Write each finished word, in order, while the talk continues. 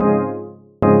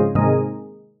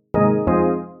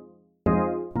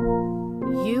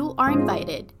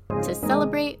invited to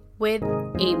celebrate with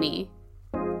Amy.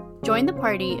 Join the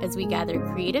party as we gather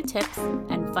creative tips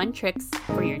and fun tricks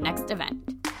for your next event.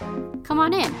 Come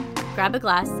on in, grab a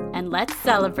glass, and let's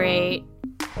celebrate.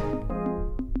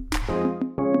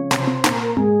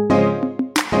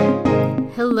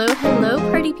 Hello,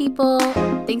 party people.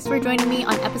 Thanks for joining me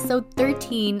on episode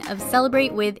 13 of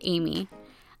Celebrate with Amy.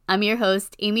 I'm your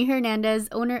host, Amy Hernandez,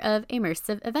 owner of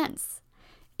Immersive Events.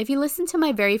 If you listened to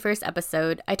my very first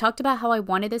episode, I talked about how I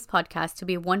wanted this podcast to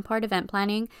be one part event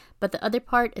planning, but the other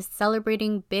part is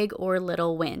celebrating big or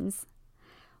little wins.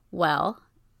 Well,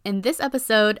 in this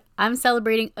episode, I'm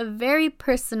celebrating a very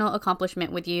personal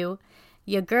accomplishment with you.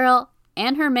 Your girl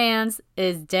and her mans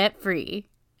is debt-free.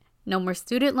 No more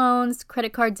student loans,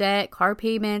 credit card debt, car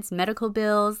payments, medical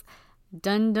bills.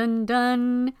 Dun, dun,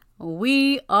 dun.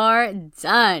 We are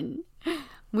done.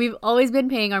 We've always been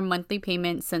paying our monthly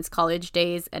payments since college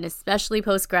days and especially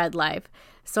post-grad life,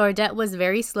 so our debt was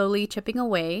very slowly chipping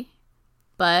away.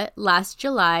 But last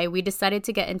July, we decided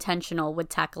to get intentional with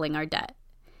tackling our debt.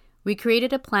 We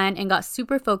created a plan and got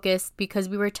super focused because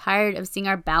we were tired of seeing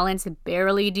our balance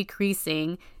barely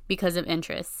decreasing because of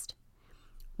interest.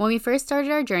 When we first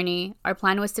started our journey, our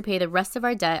plan was to pay the rest of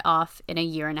our debt off in a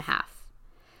year and a half.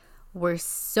 We're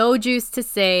so juiced to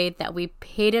say that we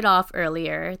paid it off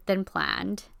earlier than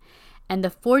planned, and the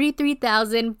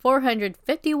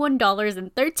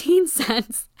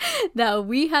 $43,451.13 that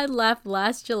we had left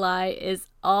last July is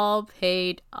all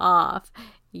paid off.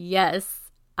 Yes,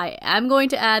 I am going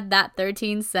to add that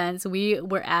 13 cents. We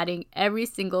were adding every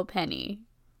single penny.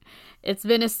 It's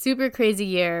been a super crazy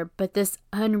year, but this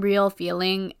unreal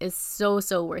feeling is so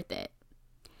worth it.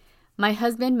 My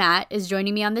husband, Matt, is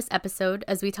joining me on this episode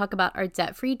as we talk about our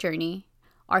debt-free journey,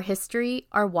 our history,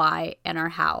 our why, and our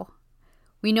how.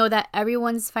 We know that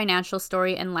everyone's financial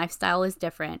story and lifestyle is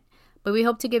different, but we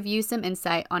hope to give you some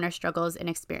insight on our struggles and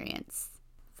experience.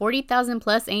 40,000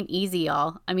 plus ain't easy,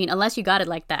 y'all. I mean, unless you got it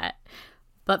like that.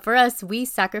 But for us, we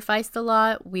sacrificed a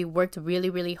lot, we worked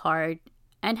really hard,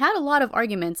 and had a lot of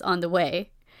arguments on the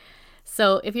way.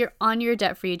 So if you're on your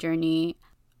debt-free journey,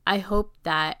 I hope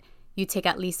that you take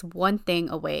at least one thing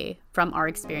away from our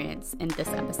experience in this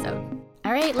episode.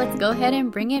 All right, let's go ahead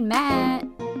and bring in Matt.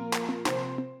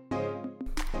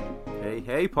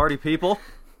 Hey, party people.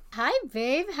 Hi,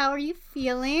 babe. How are you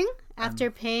feeling after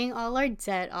paying all our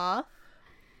debt off?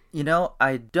 You know,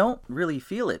 I don't really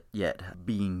feel it yet,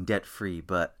 being debt-free,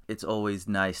 but it's always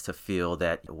nice to feel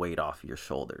that weight off your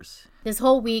shoulders. This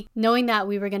whole week, knowing that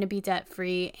we were going to be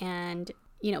debt-free and,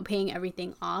 paying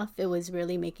everything off, it was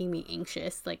really making me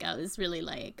anxious. Like, I was really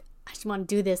like, I just want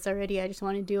to do this already. I just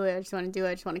want to do it. I just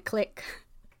want to click.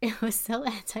 It was so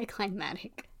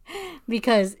anticlimactic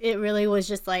because it really was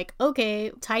just like, okay,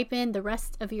 type in the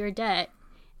rest of your debt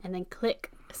and then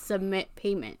click submit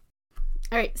payment.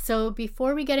 All right, so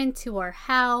before we get into our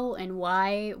how and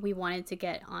why we wanted to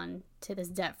get on to this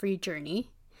debt-free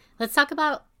journey, let's talk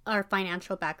about our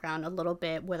financial background a little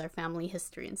bit with our family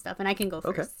history and stuff, and I can go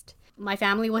first. My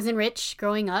family wasn't rich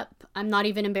growing up. I'm not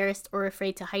even embarrassed or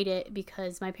afraid to hide it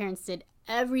because my parents did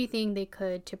everything they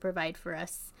could to provide for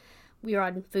us. We were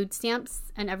on food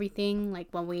stamps and everything. Like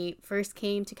when we first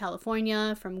came to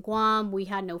California from Guam, we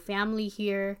had no family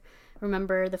here.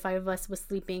 Remember, the 5 of us was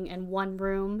sleeping in one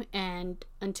room, and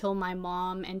until my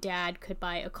mom and dad could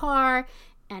buy a car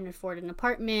and afford an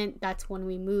apartment, that's when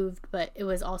we moved, but it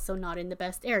was also not in the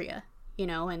best area,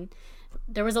 and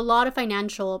there was a lot of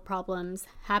financial problems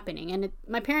happening, and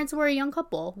my parents were a young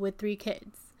couple with 3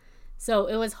 kids, so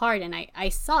it was hard, and I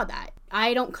saw that.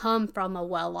 I don't come from a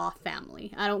well-off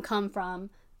family. I don't come from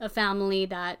a family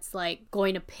that's like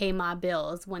going to pay my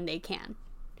bills when they can.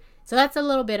 So that's a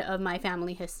little bit of my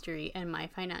family history and my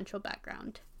financial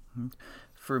background.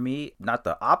 For me, not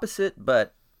the opposite,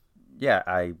 but yeah,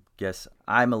 I guess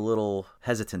I'm a little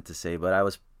hesitant to say, but I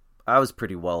was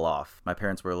pretty well off. My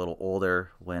parents were a little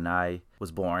older when I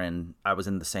was born, and I was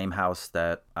in the same house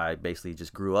that I basically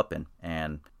just grew up in.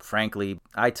 And frankly,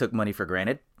 I took money for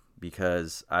granted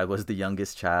because I was the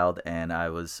youngest child and I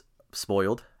was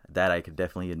spoiled. That I could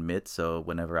definitely admit. So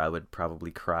whenever I would probably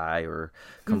cry or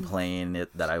complain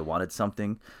that I wanted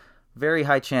something, very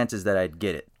high chances that I'd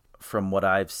get it. From what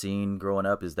I've seen growing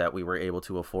up is that we were able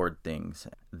to afford things.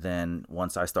 Then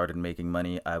once I started making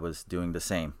money, I was doing the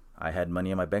same. I had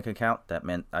money in my bank account. That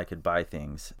meant I could buy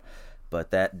things.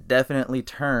 But that definitely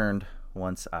turned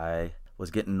once I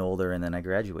was getting older and then I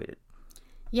graduated.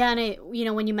 Yeah,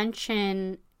 and when you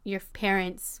mention your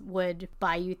parents would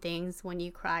buy you things when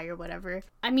you cry or whatever.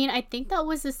 I mean, I think that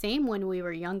was the same when we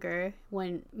were younger,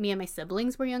 when me and my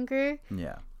siblings were younger.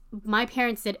 Yeah. my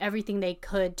parents did everything they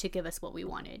could to give us what we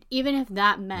wanted, even if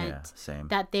that meant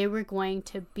that they were going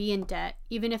to be in debt,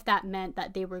 even if that meant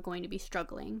that they were going to be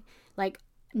struggling. Like,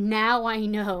 now I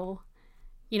know,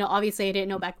 obviously I didn't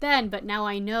know back then, but now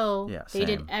I know they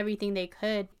did everything they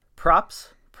could.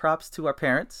 Props to our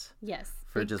parents. Yes.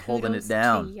 For just holding it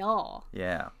down. To y'all.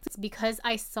 Yeah. It's because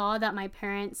I saw that my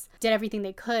parents did everything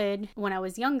they could when I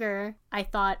was younger. I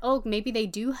thought, oh, maybe they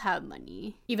do have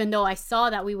money. Even though I saw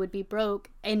that we would be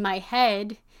broke, in my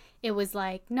head, it was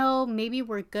like, no, maybe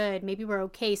we're good. Maybe we're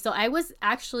okay. So I was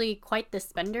actually quite the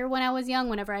spender when I was young.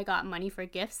 Whenever I got money for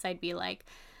gifts, I'd be like,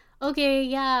 okay,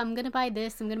 yeah, I'm going to buy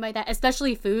this, I'm going to buy that.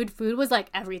 Especially food. Food was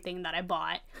like everything that I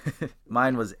bought.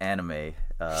 Mine was anime.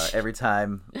 Every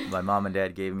time my mom and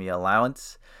dad gave me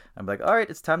allowance, I'm like, all right,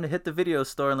 it's time to hit the video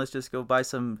store and let's just go buy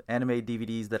some anime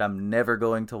DVDs that I'm never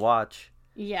going to watch.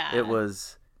 Yeah. It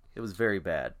was very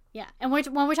bad. Yeah. And when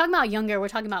we're talking about younger, we're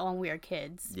talking about when we were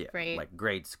kids, right? Like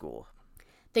grade school.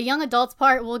 The young adults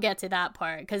part, we'll get to that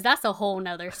part because that's a whole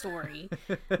nother story.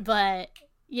 But,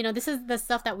 this is the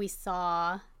stuff that we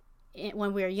saw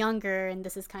when we were younger, and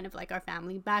this is kind of like our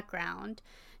family background,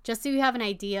 just so you have an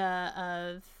idea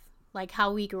of like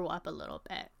how we grew up a little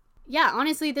bit. Yeah,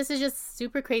 honestly, this is just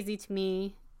super crazy to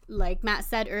me. Like Matt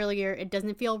said earlier, it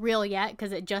doesn't feel real yet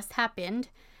because it just happened.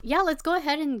 Yeah, let's go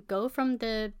ahead and go from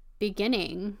the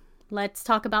beginning. Let's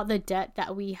talk about the debt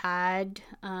that we had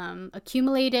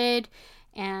accumulated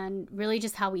and really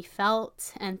just how we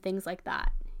felt and things like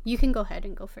that. You can go ahead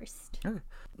and go first. Okay.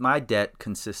 My debt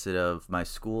consisted of my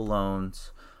school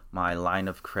loans, my line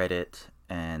of credit,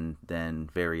 and then,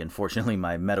 very unfortunately,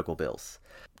 my medical bills.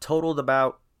 Totaled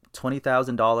about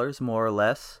 $20,000, more or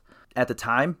less. At the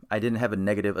time, I didn't have a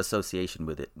negative association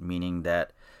with it, meaning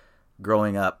that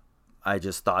growing up, I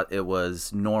just thought it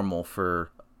was normal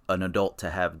for an adult to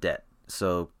have debt.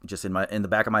 So just in the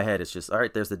back of my head, it's just, all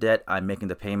right, there's the debt. I'm making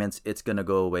the payments. It's going to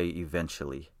go away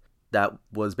eventually. That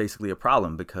was basically a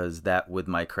problem because that with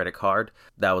my credit card,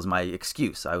 that was my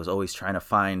excuse. I was always trying to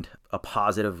find a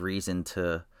positive reason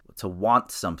to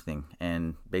want something.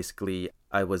 And basically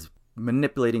I was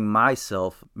manipulating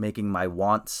myself, making my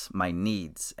wants my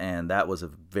needs. And that was a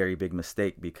very big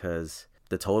mistake because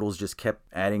the totals just kept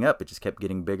adding up. It just kept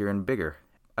getting bigger and bigger.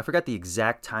 I forgot the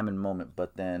exact time and moment,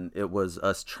 but then it was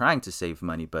us trying to save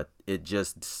money, but it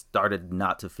just started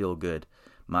not to feel good.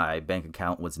 My bank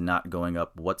account was not going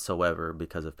up whatsoever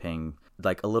because of paying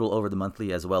like a little over the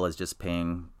monthly as well as just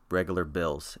paying regular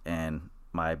bills. And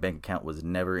my bank account was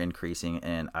never increasing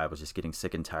and I was just getting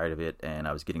sick and tired of it and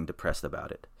I was getting depressed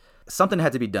about it. Something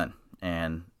had to be done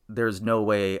and there's no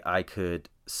way I could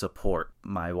support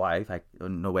my wife.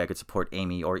 No way I could support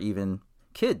Amy or even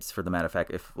kids for the matter of fact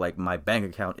if like my bank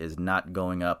account is not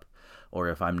going up or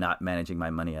if I'm not managing my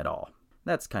money at all.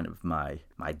 That's kind of my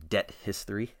debt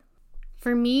history.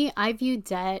 For me, I view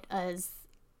debt as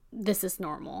this is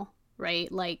normal,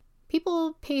 right? Like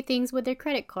people pay things with their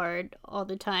credit card all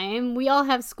the time. We all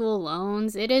have school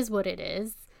loans. It is what it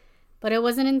is. But it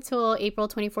wasn't until April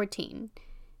 2014.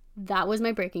 That was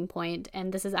my breaking point.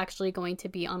 And this is actually going to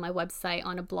be on my website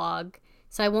on a blog.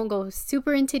 So I won't go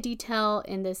super into detail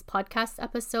in this podcast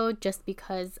episode just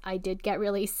because I did get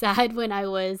really sad when I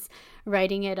was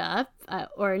writing it up.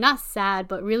 Or not sad,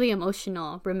 but really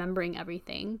emotional, remembering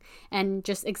everything and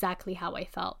just exactly how I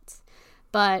felt.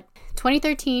 But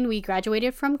 2013, we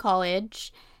graduated from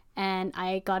college and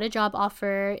I got a job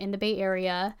offer in the Bay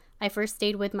Area. I first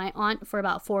stayed with my aunt for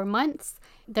about 4 months.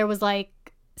 There was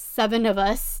like 7 of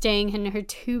us staying in her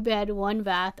 2-bed,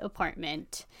 1-bath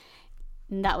apartment.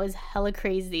 And that was hella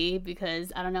crazy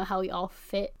because I don't know how we all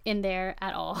fit in there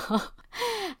at all.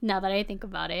 Now that I think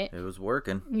about it. It was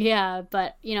working. Yeah,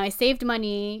 but I saved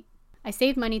money. I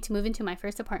saved money to move into my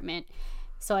first apartment.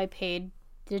 So I paid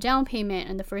the down payment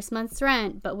and the first month's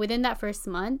rent. But within that first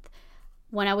month,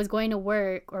 when I was going to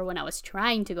work or when I was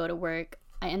trying to go to work,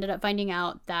 I ended up finding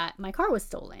out that my car was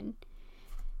stolen.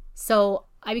 So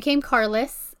I became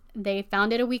carless. They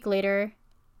found it a week later.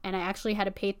 And I actually had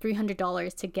to pay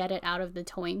 $300 to get it out of the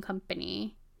towing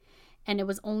company. And it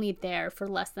was only there for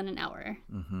less than an hour.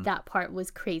 Mm-hmm. That part was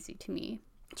crazy to me.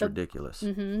 It's ridiculous.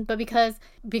 Mm-hmm, but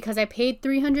because I paid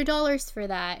 $300 for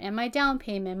that and my down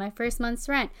payment, my first month's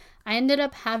rent, I ended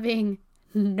up having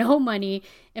no money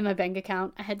in my bank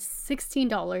account. I had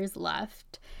 $16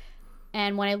 left.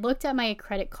 And when I looked at my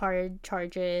credit card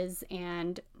charges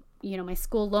and my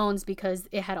school loans, because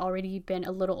it had already been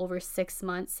a little over 6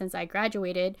 months since I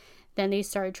graduated, then they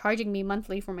started charging me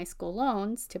monthly for my school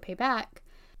loans to pay back.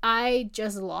 I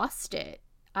just lost it.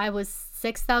 I was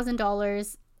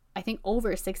 $6,000, I think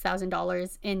over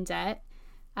 $6,000 in debt.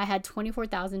 I had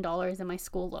 $24,000 in my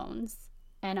school loans.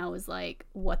 And I was like,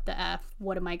 what the F?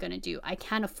 What am I going to do? I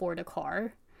can't afford a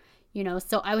car, you know?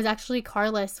 So I was actually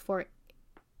carless for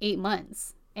 8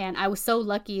 months. And I was so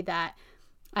lucky that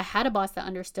I had a boss that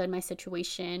understood my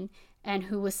situation and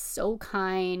who was so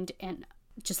kind and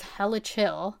just hella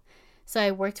chill. So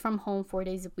I worked from home 4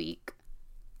 days a week.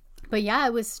 But yeah, I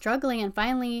was struggling, and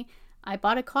finally I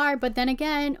bought a car. But then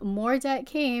again, more debt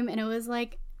came, and it was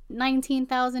like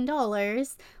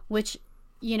 $19,000, which,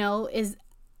 you know, is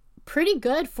pretty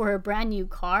good for a brand new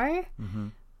car. Mm-hmm.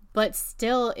 But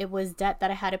still, it was debt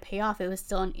that I had to pay off. It was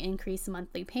still an increased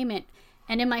monthly payment.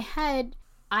 And in my head,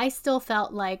 I still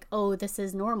felt like, oh, this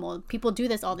is normal. People do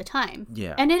this all the time.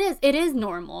 Yeah. And it is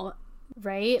normal,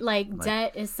 right? Like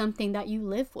debt is something that you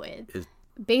live with.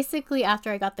 Basically, after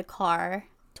I got the car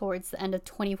towards the end of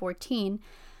 2014,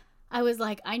 I was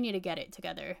like, I need to get it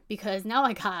together, because now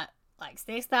I got like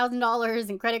 $6,000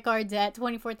 in credit card debt,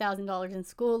 $24,000 in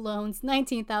school loans,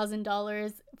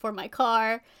 $19,000 for my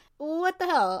car. What the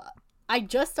hell? I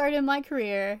just started my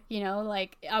career, you know,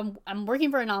 like I'm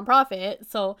working for a nonprofit,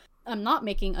 so I'm not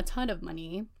making a ton of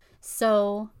money.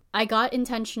 So I got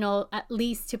intentional at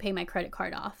least to pay my credit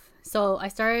card off. So I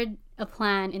started a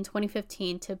plan in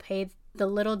 2015 to pay the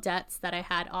little debts that I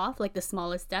had off, like the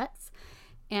smallest debts.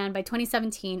 And by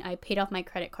 2017, I paid off my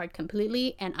credit card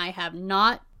completely, and I have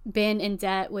not been in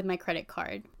debt with my credit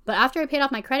card. But after I paid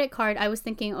off my credit card, I was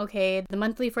thinking, okay, the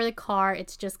monthly for the car,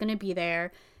 it's just going to be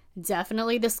there.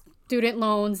 Definitely the student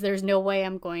loans, there's no way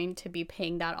I'm going to be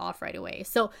paying that off right away.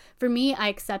 So for me, I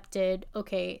accepted,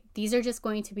 okay, these are just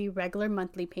going to be regular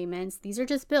monthly payments. These are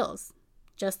just bills,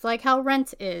 just like how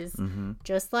rent is,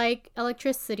 just like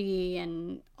electricity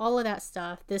and all of that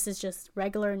stuff. This is just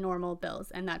regular, normal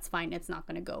bills, and that's fine. It's not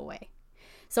going to go away.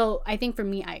 So I think for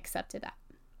me, I accepted that.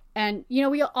 And, you know,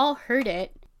 we all heard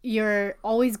it. You're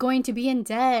always going to be in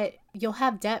debt. You'll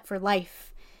have debt for life.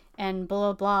 And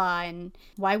blah, blah, blah. And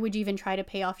why would you even try to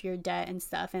pay off your debt and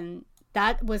stuff? And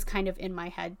that was kind of in my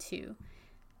head too.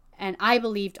 And I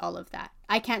believed all of that.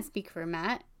 I can't speak for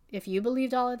Matt if you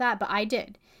believed all of that, but I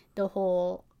did. The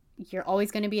whole, you're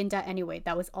always going to be in debt anyway.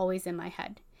 That was always in my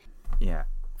head. Yeah.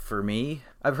 For me,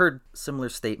 I've heard similar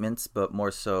statements, but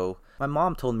more so, my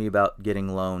mom told me about getting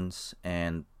loans,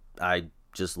 and I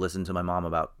just listened to my mom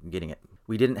about getting it.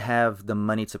 We didn't have the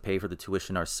money to pay for the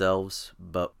tuition ourselves,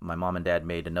 but my mom and dad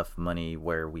made enough money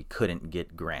where we couldn't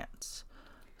get grants.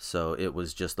 So it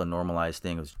was just a normalized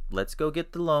thing. It was, let's go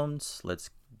get the loans.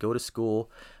 Let's go to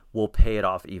school. We'll pay it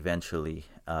off eventually.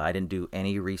 I didn't do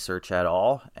any research at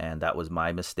all, and that was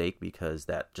my mistake, because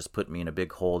that just put me in a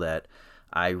big hole that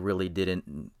I really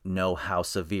didn't know how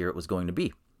severe it was going to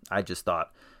be. I just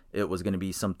thought it was going to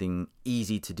be something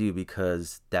easy to do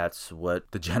because that's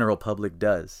what the general public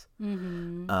does.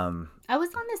 Mm-hmm. I was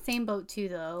on the same boat too,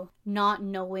 though, not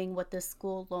knowing what the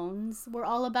school loans were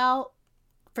all about.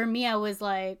 For me, I was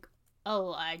like,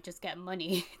 oh, I just get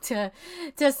money to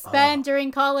spend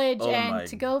during college and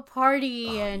to go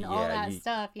party and all that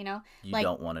stuff, you know? You like,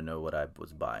 don't want to know what I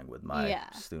was buying with my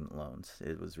student loans.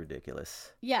 It was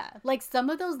ridiculous. Yeah, like some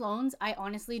of those loans I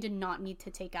honestly did not need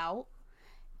to take out.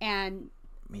 And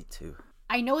me too.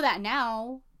 I know that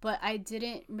now, but I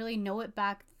didn't really know it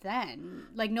back then.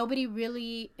 Like, nobody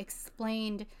really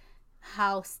explained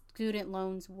how student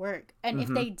loans work. And if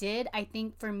they did, I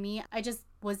think for me, I just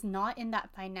was not in that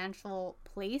financial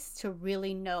place to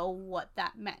really know what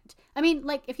that meant. I mean,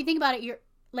 like, if you think about it, you're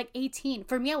like 18.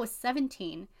 For me, I was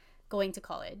 17 going to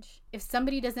college. If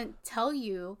somebody doesn't tell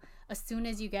you as soon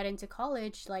as you get into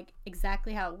college, like,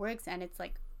 exactly how it works, and it's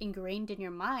like ingrained in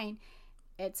your mind,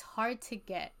 it's hard to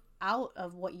get out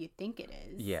of what you think it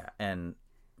is. Yeah, and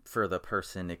for the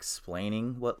person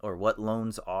explaining what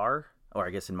loans are, or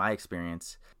I guess in my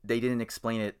experience, they didn't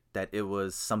explain it that it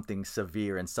was something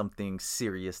severe and something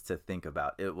serious to think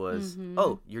about. It was,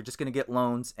 oh, you're just going to get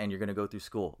loans and you're going to go through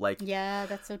school. Like, yeah,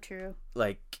 that's so true.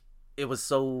 Like, it was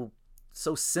so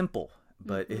simple,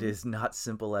 but it is not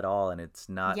simple at all, and it's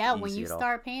not easy when you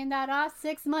start paying that off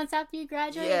 6 months after you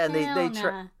graduate. Yeah,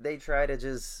 and they try to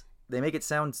just... They make it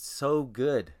sound so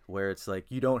good, where it's like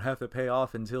you don't have to pay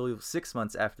off until 6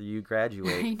 months after you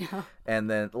graduate. I know. And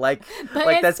then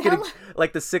that's gonna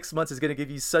like the 6 months is gonna give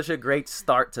you such a great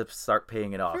start to start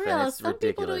paying it off. For real, and it's some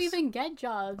ridiculous. people don't even get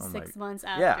jobs 6 months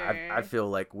after. Yeah, I feel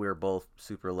like we're both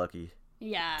super lucky.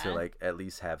 Yeah. To like at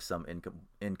least have some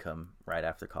income right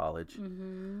after college.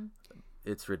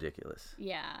 It's ridiculous.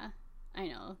 Yeah, I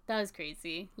know, that was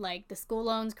crazy. Like the school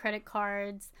loans, credit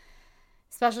cards.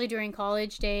 Especially during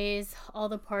college days, all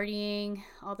the partying,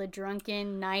 all the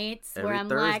drunken nights Every where I'm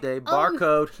Thursday, like,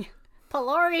 barcode.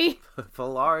 Pylori.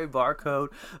 Pylori barcode,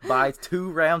 buy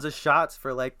 2 rounds of shots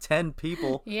for like 10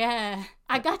 people. Yeah.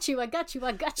 I got you. Like,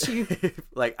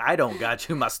 I don't got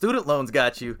you. My student loans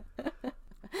got you.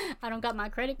 I don't got my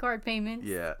credit card payments.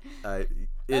 Yeah.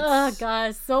 Oh,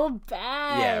 God, so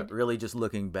bad. Yeah, really just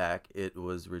looking back, it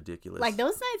was ridiculous. Like,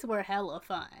 those nights were hella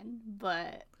fun.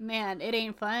 But, man, it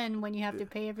ain't fun when you have to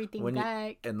pay everything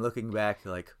back. And looking back,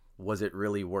 like, was it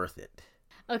really worth it?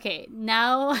 Okay,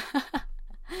 now,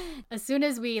 as soon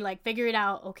as we, like, figure it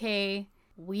out, okay,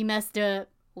 we messed up,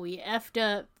 we effed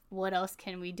up, what else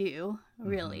can we do,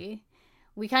 really? Mm-hmm.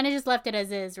 We kind of just left it as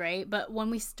is, right? But when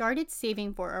we started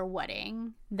saving for our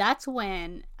wedding, that's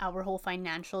when our whole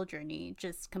financial journey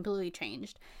just completely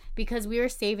changed. Because we were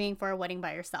saving for our wedding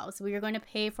by ourselves. We were going to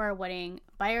pay for our wedding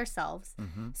by ourselves.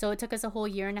 Mm-hmm. So it took us a whole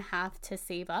 1.5 years to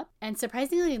save up. And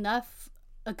surprisingly enough,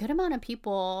 a good amount of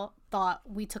people thought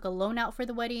we took a loan out for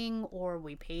the wedding, or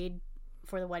we paid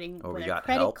for the wedding with our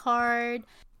credit card.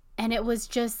 And it was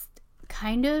just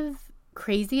kind of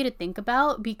crazy to think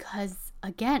about because,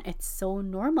 again, it's so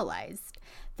normalized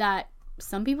that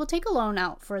some people take a loan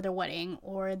out for their wedding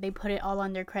or they put it all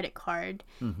on their credit card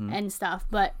and stuff.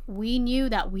 But we knew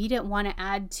that we didn't want to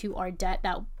add to our debt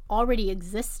that already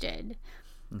existed.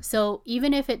 So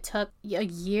even if it took 1.5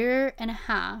 years,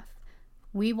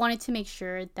 we wanted to make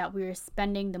sure that we were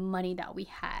spending the money that we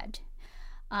had.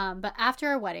 But after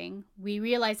our wedding, we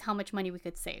realized how much money we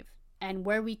could save and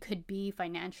where we could be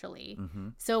financially.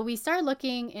 So we started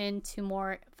looking into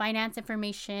more finance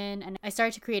information, and I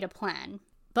started to create a plan.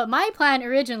 But my plan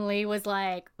originally was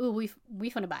like, ooh, we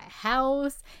want to buy a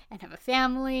house and have a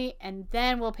family, and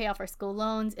then we'll pay off our school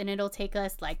loans, and it'll take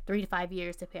us like 3 to 5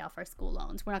 years to pay off our school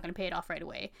loans. We're not going to pay it off right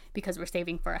away because we're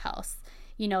saving for a house.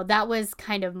 You know, that was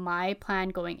kind of my plan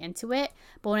going into it.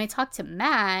 But when I talked to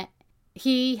Matt,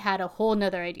 he had a whole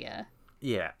nother idea.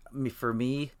 Yeah, for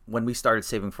me, when we started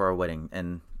saving for our wedding,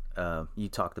 and you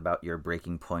talked about your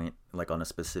breaking point, like on a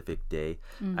specific day.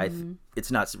 It's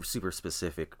not super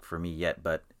specific for me yet,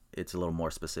 but it's a little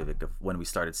more specific of when we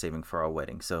started saving for our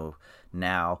wedding. So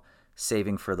now,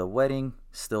 saving for the wedding,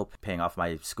 still paying off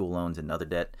my school loans and other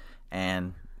debt,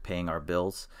 and paying our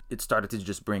bills. It started to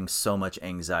just bring so much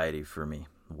anxiety for me,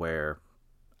 where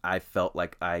I felt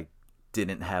like I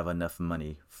didn't have enough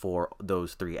money for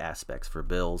those 3 aspects, for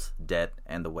bills, debt,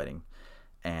 and the wedding.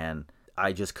 And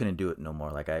I just couldn't do it no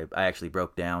more. Like I actually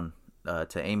broke down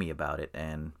to Amy about it,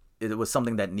 and it was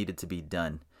something that needed to be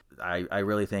done. I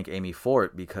really thank Amy for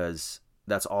it, because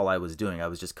that's all I was doing. I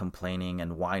was just complaining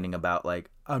and whining about, like,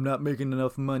 I'm not making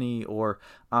enough money, or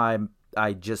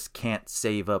I just can't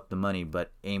save up the money.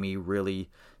 But Amy really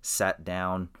sat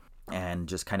down and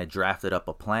just kind of drafted up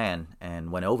a plan and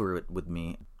went over it with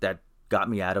me. That got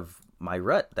me out of my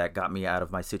rut. That got me out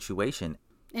of my situation.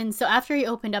 And so after he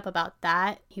opened up about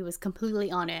that, he was completely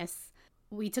honest.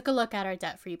 We took a look at our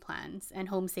debt-free plans and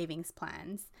home savings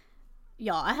plans.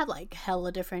 Y'all, I have like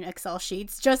hella different Excel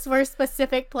sheets just for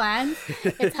specific plans.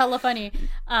 It's hella funny.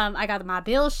 I got my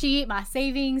bill sheet, my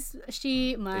savings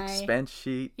sheet, my expense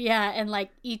sheet. Yeah, and like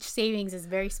each savings is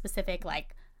very specific.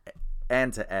 Like,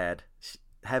 and to add,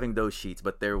 having those sheets,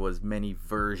 but there was many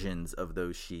versions of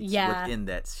those sheets within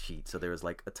that sheet. So there was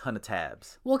like a ton of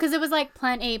tabs. Well, because it was like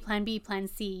plan A, plan B, plan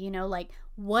C, you know, like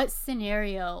what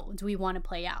scenario do we want to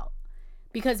play out?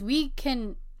 Because we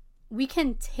can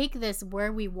take this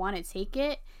where we want to take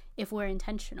it if we're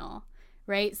intentional,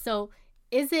 right? So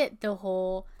is it the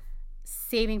whole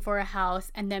saving for a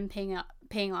house and then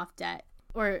paying off debt?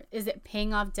 Or is it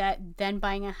paying off debt, then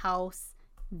buying a house,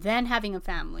 then having a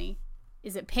family?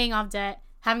 Is it paying off debt,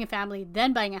 having a family,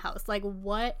 then buying a house? Like,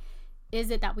 what is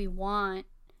it that we want,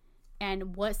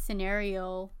 and what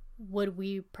scenario would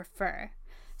we prefer?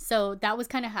 So that was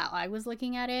kind of how I was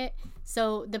looking at it.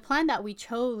 So the plan that we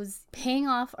chose, paying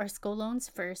off our school loans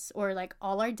first, or like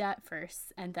all our debt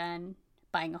first, and then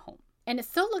buying a home. And it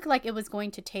still looked like it was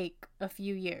going to take a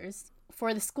few years.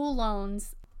 For the school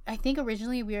loans, I think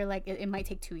originally we were like, it might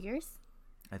take 2 years.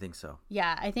 I think so.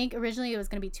 Yeah, I think originally it was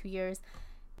going to be 2 years.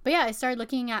 But yeah, I started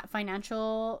looking at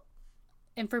financial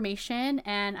information,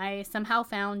 and I somehow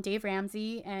found Dave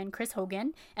Ramsey and Chris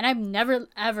Hogan. And I've never,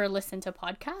 ever listened to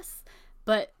podcasts,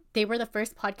 but they were the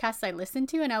first podcasts I listened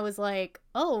to. And I was like,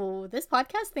 oh, this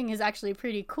podcast thing is actually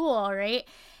pretty cool, right?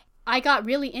 I got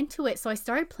really into it. So I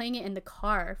started playing it in the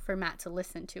car for Matt to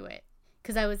listen to it.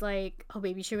 Because I was like, oh,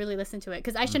 baby, you should really listen to it.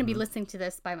 Because I shouldn't be listening to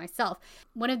this by myself.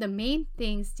 One of the main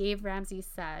things Dave Ramsey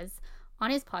says on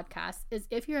his podcast is,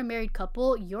 if you're a married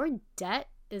couple, your debt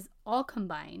is all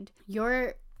combined.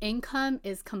 Your income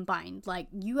is combined. Like,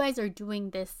 you guys are doing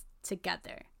this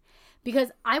together. Because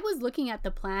I was looking at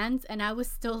the plans and I was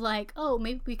still like, oh,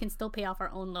 maybe we can still pay off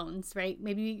our own loans, right?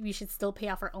 Maybe we should still pay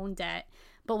off our own debt.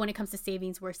 But when it comes to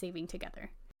savings, we're saving together.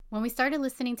 When we started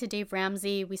listening to Dave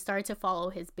Ramsey, we started to follow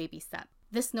his baby step.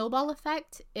 The snowball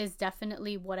effect is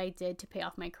definitely what I did to pay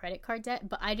off my credit card debt,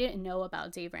 but I didn't know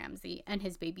about Dave Ramsey and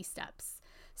his baby steps.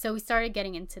 So we started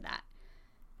getting into that.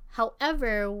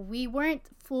 However, we weren't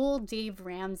full Dave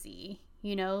Ramsey,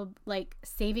 you know, like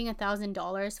saving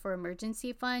 $1,000 for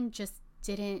emergency fund just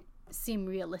didn't seem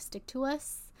realistic to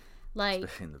us. Like,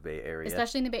 especially in the Bay Area.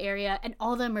 Especially in the Bay Area and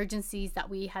all the emergencies that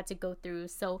we had to go through.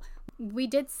 So we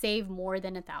did save more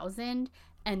than 1,000,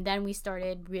 and then we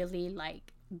started really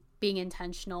like being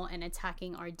intentional and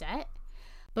attacking our debt.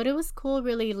 But it was cool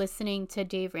really listening to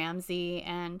Dave Ramsey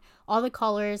and all the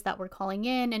callers that were calling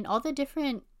in and all the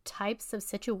different types of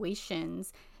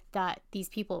situations that these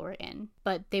people were in.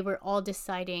 But they were all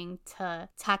deciding to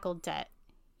tackle debt.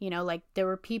 You know, like there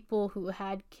were people who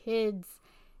had kids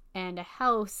and a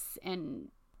house, and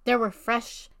there were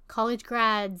fresh college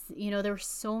grads. You know, there were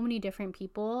so many different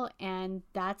people, and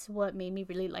that's what made me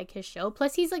really like his show.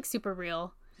 Plus, he's like super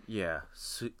real. Yeah,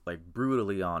 like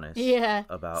brutally honest. Yeah,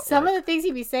 about some of the things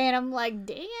he'd be saying. I'm like,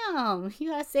 damn, you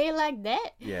gotta say it like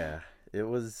that. Yeah, it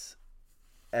was.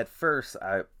 At first,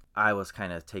 I was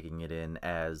kind of taking it in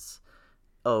as,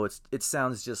 oh, it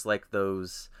sounds just like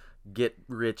those get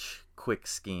rich quick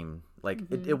scheme. Like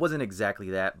it wasn't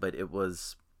exactly that, but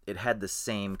it had the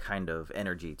same kind of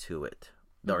energy to it.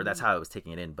 Or that's how I was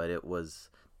taking it in, but it was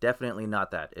definitely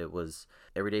not that. It was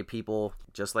everyday people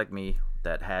just like me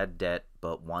that had debt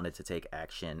but wanted to take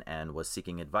action and was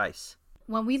seeking advice.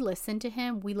 When we listened to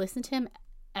him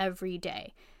every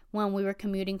day when we were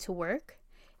commuting to work.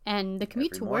 And the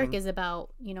commute to work is about,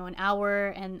 you know, an hour,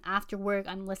 and after work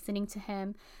I'm listening to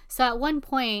him. So at one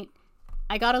point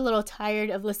I got a little tired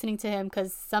of listening to him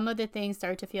because some of the things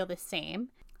started to feel the same.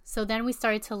 So then we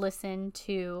started to listen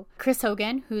to Chris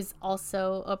Hogan, who's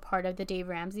also a part of the Dave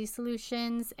Ramsey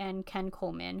Solutions, and Ken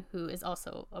Coleman, who is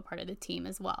also a part of the team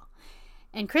as well.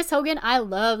 And Chris Hogan, I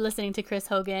love listening to Chris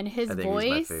Hogan. His voice,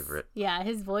 he's my favorite. Yeah,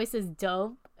 his voice is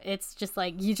dope. It's just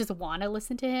like you just want to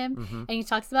listen to him. And he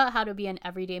talks about how to be an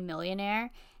everyday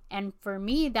millionaire. And for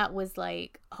me, that was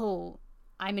like, oh,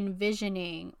 I'm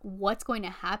envisioning what's going to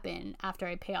happen after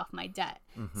I pay off my debt.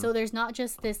 So there's not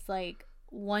just this like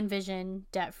one vision,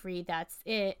 debt free, that's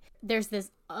it. There's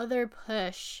this other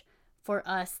push for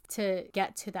us to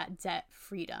get to that debt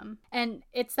freedom. And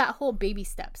it's that whole baby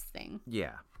steps thing.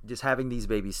 Yeah, just having these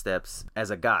baby steps as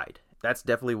a guide. That's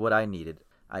definitely what I needed.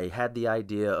 I had the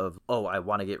idea of, oh, I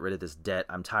want to get rid of this debt.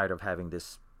 I'm tired of having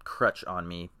this crutch on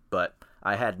me, but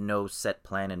I had no set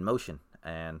plan in motion.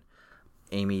 And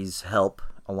Amy's help,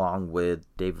 along with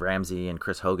Dave Ramsey and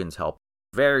Chris Hogan's help,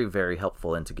 very, very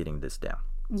helpful into getting this down.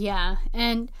 Yeah,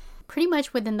 and pretty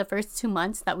much within the first 2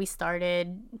 months that we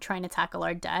started trying to tackle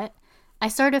our debt, I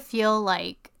started to feel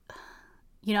like,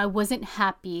 you know, I wasn't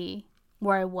happy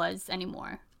where I was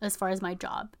anymore as far as my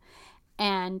job.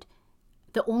 And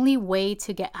the only way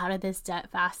to get out of this debt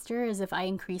faster is if I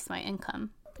increase my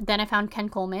income. Then I found Ken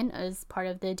Coleman as part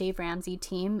of the Dave Ramsey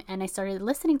team, and I started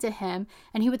listening to him,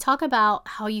 and he would talk about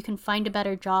how you can find a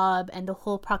better job and the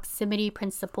whole proximity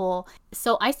principle.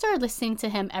 So I started listening to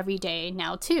him every day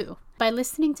now too. By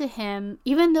listening to him,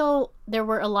 even though there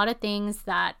were a lot of things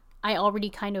that I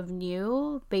already kind of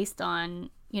knew based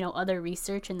on, you know, other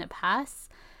research in the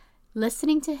past,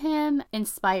 listening to him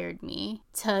inspired me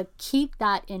to keep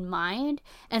that in mind.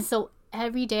 And so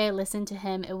every day I listened to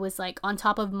him, it was like on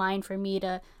top of mind for me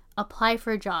to apply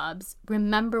for jobs,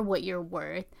 remember what you're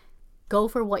worth, go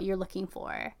for what you're looking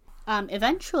for.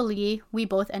 Eventually, we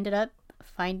both ended up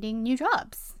finding new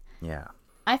jobs. Yeah.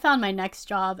 I found my next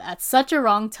job at such a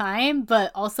wrong time,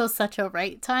 but also such a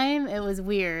right time. It was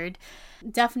weird.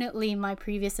 Definitely my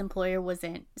previous employer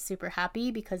wasn't super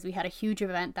happy because we had a huge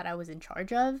event that I was in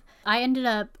charge of. I ended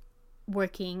up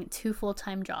working 2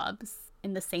 full-time jobs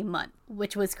in the same month,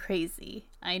 which was crazy.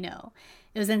 I know.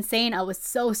 It was insane. I was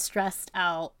so stressed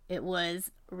out. It was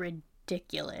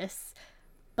ridiculous.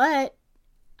 But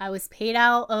I was paid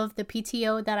out of the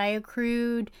PTO that I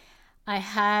accrued. I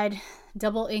had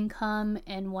double income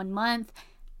in 1 month,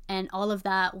 and all of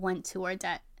that went to our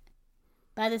debt.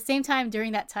 But at the same time,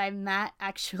 during that time, Matt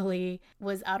actually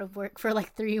was out of work for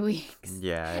like 3 weeks.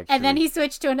 Yeah, actually. And then he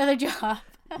switched to another job.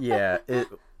 Yeah,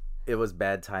 it was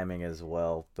bad timing as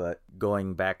well. But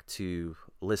going back to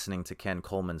listening to Ken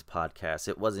Coleman's podcast,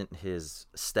 it wasn't his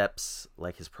steps,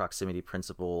 like his proximity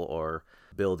principle or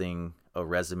building a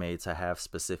resume to have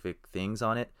specific things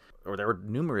on it. Or there were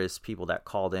numerous people that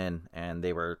called in and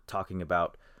they were talking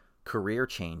about career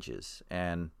changes.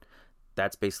 And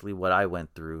that's basically what I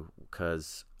went through.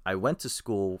 because I went to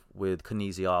school with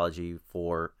kinesiology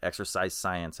for exercise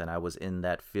science, and I was in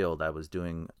that field. I was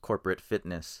doing corporate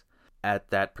fitness. At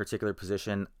that particular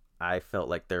position, I felt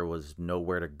like there was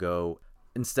nowhere to go.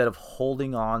 Instead of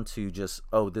holding on to just,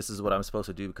 oh, this is what I'm supposed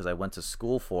to do because I went to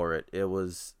school for it, it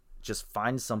was just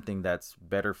find something that's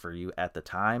better for you at the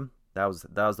time. That was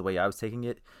the way I was taking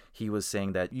it. He was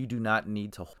saying that you do not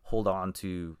need to hold on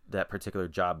to that particular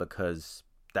job because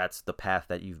that's the path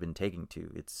that you've been taking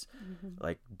to. It's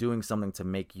like doing something to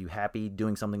make you happy,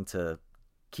 doing something to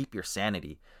keep your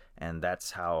sanity. And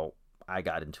that's how I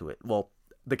got into it. Well,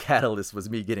 the catalyst was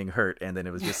me getting hurt. And then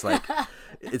it was just like,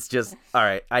 it's just, all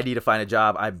right, I need to find a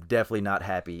job. I'm definitely not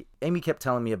happy. Amy kept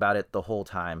telling me about it the whole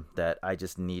time, that I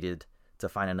just needed to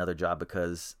find another job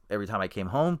because every time I came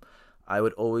home, I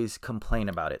would always complain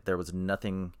about it. There was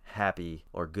nothing happy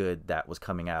or good that was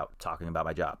coming out talking about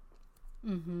my job.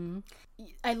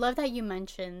 I love that you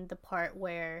mentioned the part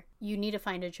where you need to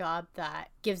find a job that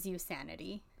gives you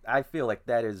sanity. I feel like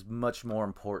that is much more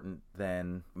important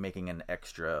than making an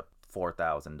extra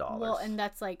 $4,000. Well, and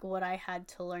that's like what I had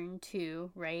to learn too,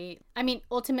 right? I mean,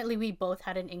 ultimately we both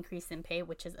had an increase in pay,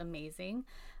 which is amazing.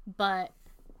 But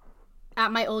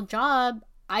at my old job,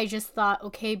 I just thought,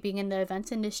 okay, being in the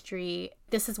events industry,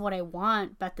 this is what I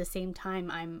want. But at the same time,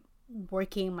 I'm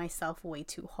working myself way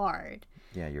too hard.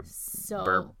 Yeah,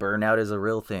 burnout is a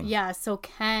real thing. Yeah, so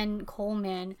Ken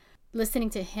Coleman, listening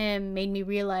to him made me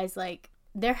realize, like,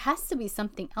 there has to be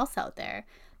something else out there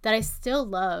that I still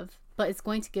love, but it's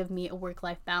going to give me a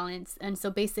work-life balance. And so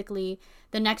basically,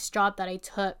 the next job that I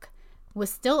took was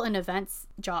still an events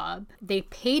job. They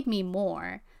paid me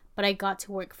more, but I got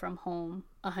to work from home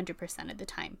 100% of the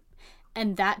time.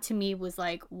 And that to me was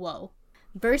like, whoa.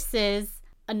 Versus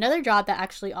another job that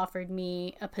actually offered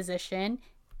me a position,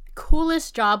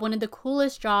 coolest job, one of the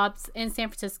coolest jobs in San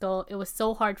Francisco. It was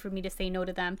so hard for me to say no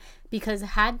to them because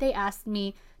had they asked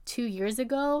me 2 years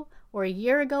ago or a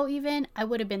year ago even, I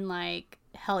would have been like,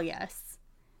 hell yes.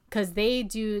 Because they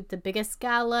do the biggest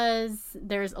galas.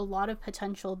 There's a lot of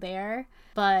potential there,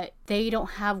 but they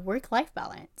don't have work-life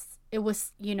balance. It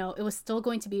was, it was still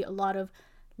going to be a lot of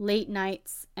late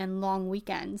nights and long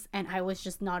weekends. And I was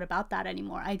just not about that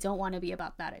anymore. I don't want to be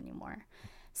about that anymore.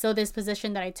 So this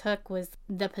position that I took was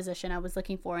the position I was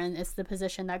looking for, and it's the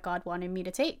position that God wanted me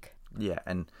to take. Yeah,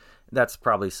 and that's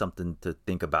probably something to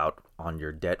think about on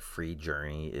your debt-free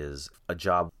journey. Is a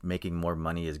job making more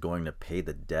money is going to pay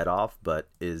the debt off, but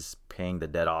is paying the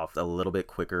debt off a little bit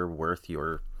quicker worth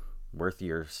your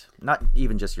not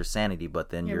even just your sanity,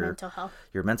 but then your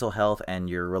mental health and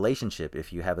your relationship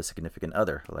if you have a significant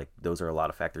other. Like, those are a lot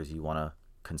of factors you want to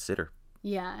consider.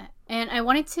 Yeah. And I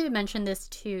wanted to mention this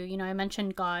too. I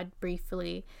mentioned God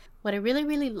briefly. What I really,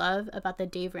 really love about the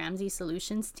Dave Ramsey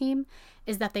Solutions team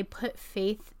is that they put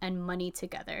faith and money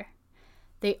together.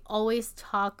 They always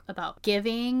talk about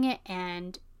giving,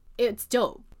 and it's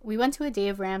dope. We went to a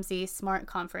Dave Ramsey Smart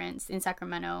Conference in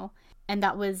Sacramento, and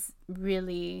that was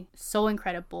really so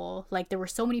incredible. Like, there were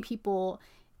so many people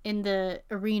in the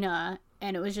arena,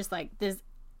 and it was just like this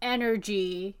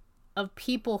energy of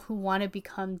people who want to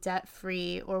become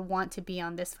debt-free or want to be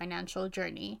on this financial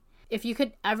journey. If you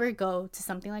could ever go to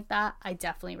something like that, I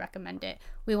definitely recommend it.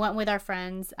 We went with our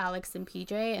friends, Alex and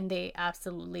PJ, and they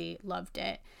absolutely loved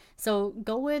it. So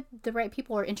go with the right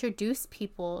people or introduce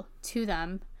people to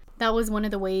them. That was one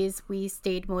of the ways we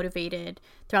stayed motivated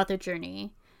throughout the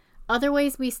journey. Other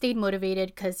ways we stayed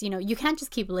motivated because, you can't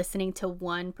just keep listening to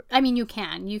one. You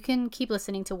can keep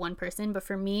listening to one person. But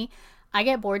for me, I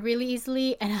get bored really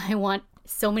easily and I want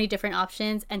so many different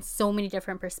options and so many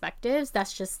different perspectives.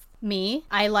 That's just me.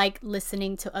 I like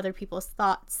listening to other people's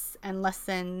thoughts and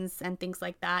lessons and things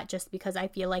like that just because I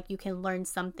feel like you can learn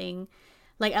something,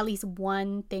 like at least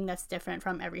one thing that's different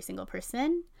from every single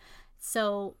person.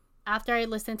 So after I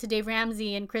listened to Dave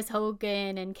Ramsey and Chris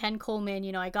Hogan and Ken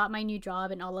Coleman, I got my new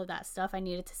job and all of that stuff. I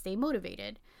needed to stay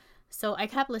motivated. So I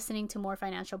kept listening to more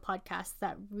financial podcasts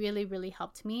that really, really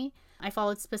helped me. I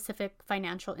followed specific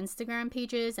financial Instagram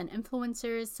pages and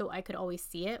influencers so I could always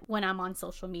see it when I'm on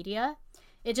social media.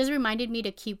 It just reminded me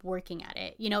to keep working at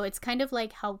it. It's kind of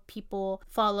like how people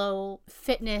follow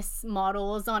fitness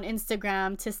models on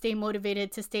Instagram to stay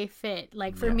motivated to stay fit.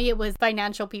 Like for me, it was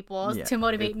financial people to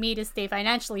motivate me to stay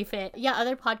financially fit. Yeah,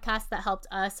 other podcasts that helped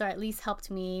us, or at least helped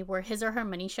me, were His or Her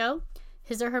Money Show.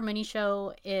 His or Her Money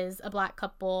Show is a Black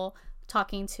couple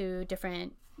talking to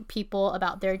different people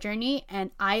about their journey, and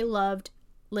I loved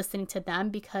listening to them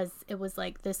because it was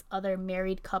like this other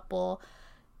married couple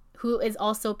who is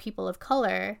also people of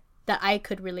color that I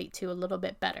could relate to a little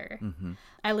bit better. Mm-hmm.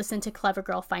 I listened to Clever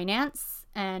Girl Finance,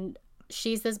 and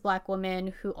she's this Black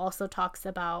woman who also talks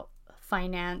about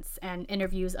finance and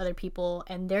interviews other people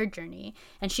and their journey.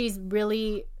 And she's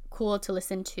really cool to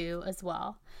listen to as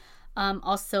well.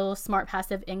 Also, Smart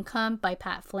Passive Income by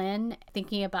Pat Flynn,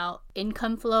 thinking about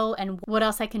income flow and what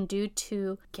else I can do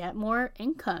to get more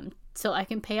income so I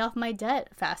can pay off my debt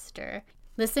faster.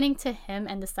 Listening to him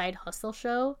and the Side Hustle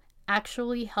Show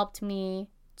actually helped me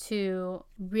to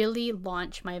really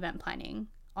launch my event planning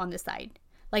on the side.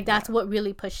 Like, that's what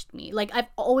really pushed me. Like, I've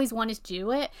always wanted to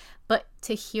do it, but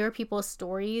to hear people's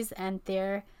stories and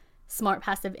their smart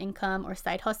passive income or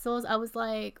side hustles, I was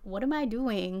like, what am I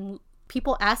doing?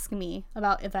 People ask me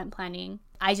about event planning.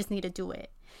 I just need to do it.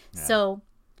 Yeah. So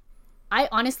I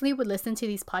honestly would listen to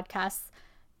these podcasts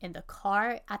in the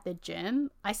car, at the gym.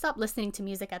 I stopped listening to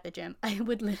music at the gym. I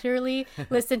would literally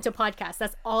listen to podcasts.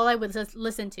 That's all I would just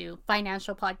listen to,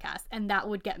 financial podcasts. And that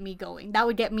would get me going. That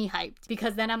would get me hyped,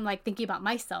 because then I'm like thinking about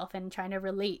myself and trying to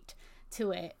relate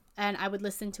to it. And I would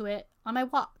listen to it on my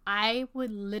walk. I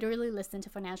would literally listen to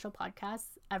financial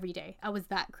podcasts every day. I was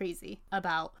that crazy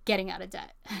about getting out of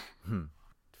debt.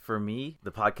 For me,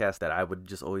 the podcast that I would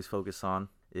just always focus on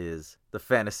is the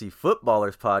Fantasy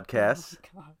Footballers podcast.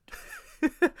 Oh my God.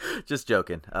 Just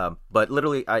joking. But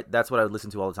literally, that's what I would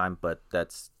listen to all the time, but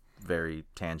that's very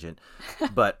tangent.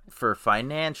 But for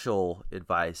financial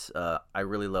advice, I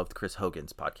really loved Chris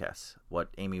Hogan's podcast. What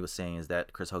Amy was saying is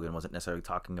that Chris Hogan wasn't necessarily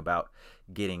talking about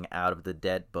getting out of the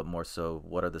debt, but more so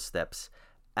what are the steps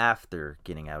after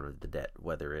getting out of the debt,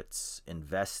 whether it's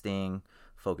investing,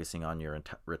 focusing on your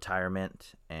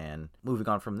retirement, and moving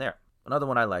on from there. Another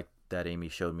one I liked that Amy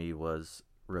showed me was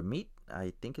Ramit.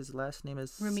 I think his last name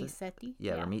is Ramit Sethi.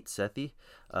 Yeah, Ramit Sethi.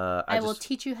 I will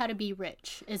teach you how to be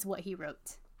rich is what he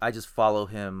wrote. I just follow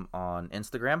him on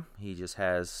Instagram. He just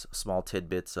has small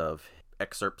tidbits of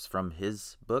excerpts from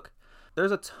his book.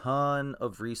 There's a ton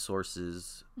of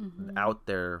resources out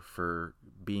there for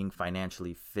being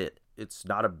financially fit. It's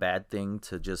not a bad thing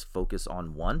to just focus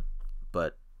on one,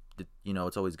 but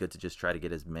it's always good to just try to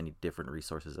get as many different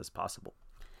resources as possible.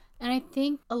 And I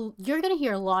think you're going to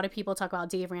hear a lot of people talk about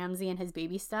Dave Ramsey and his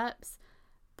baby steps.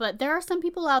 But there are some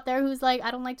people out there who's like, I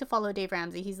don't like to follow Dave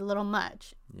Ramsey. He's a little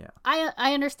much. Yeah.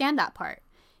 I understand that part.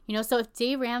 So if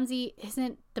Dave Ramsey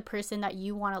isn't the person that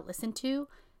you want to listen to,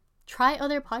 try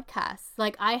other podcasts.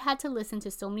 Like, I had to listen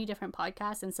to so many different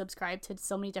podcasts and subscribe to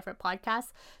so many different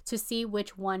podcasts to see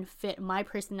which one fit my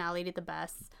personality the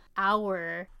best,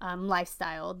 our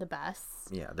lifestyle the best.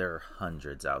 Yeah, there are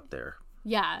hundreds out there.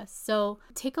 Yeah, so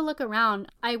take a look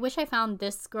around. I wish I found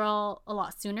this girl a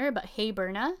lot sooner, but Hey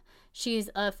Berna, she's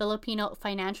a Filipino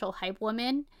financial hype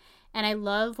woman. And I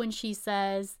love when she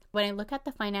says, when I look at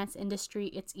the finance industry,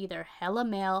 it's either hella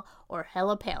male or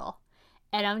hella pale.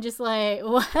 And I'm just like,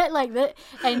 what? Like that?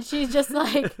 And she's just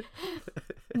like,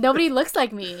 nobody looks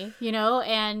like me,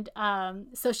 And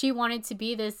so she wanted to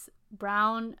be this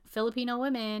brown Filipino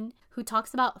woman who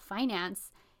talks about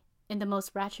finance in the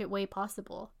most ratchet way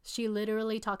possible. She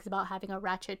literally talks about having a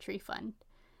ratchet tree fund.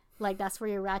 Like, that's for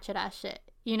your ratchet ass shit,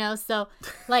 So,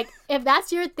 like, if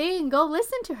that's your thing, go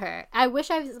listen to her. I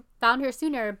wish I found her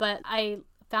sooner, but I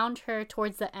found her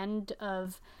towards the end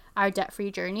of our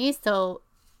debt-free journey, so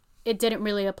it didn't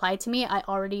really apply to me. I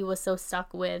already was so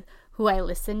stuck with who I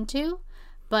listened to.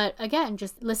 But again,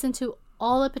 just listen to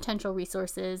all the potential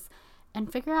resources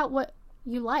and figure out what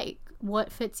you like, what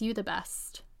fits you the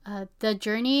best. The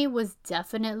journey was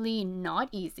definitely not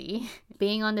easy.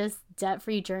 Being on this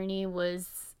debt-free journey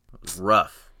was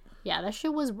rough. Yeah, that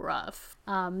shit was rough.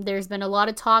 There's been a lot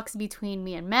of talks between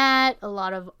me and Matt, a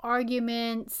lot of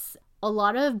arguments, a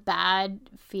lot of bad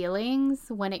feelings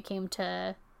when it came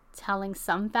to telling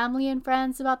some family and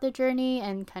friends about the journey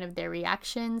and kind of their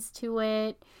reactions to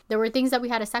it. There were things that we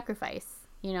had to sacrifice.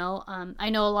 I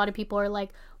know a lot of people are like,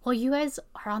 well, you guys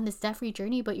are on this debt-free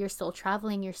journey, but you're still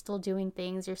traveling, you're still doing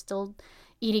things, you're still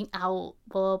eating out,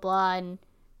 blah, blah, blah. And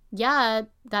yeah,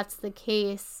 that's the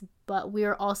case, but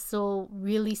we're also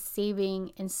really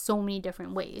saving in so many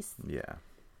different ways. Yeah.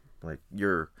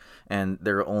 And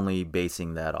they're only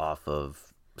basing that off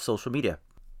of social media.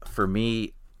 For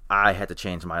me, I had to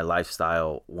change my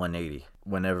lifestyle 180.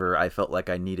 Whenever I felt like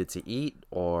I needed to eat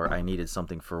or I needed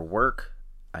something for work,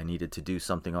 I needed to do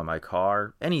something on my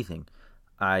car, anything,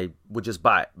 I would just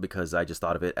buy it because I just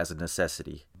thought of it as a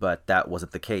necessity. But that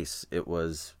wasn't the case. It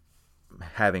was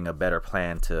having a better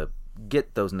plan to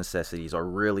get those necessities, or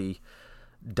really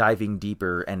diving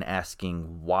deeper and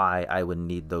asking why I would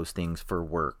need those things for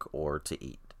work or to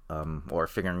eat, or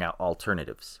figuring out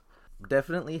alternatives.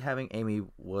 Definitely having Amy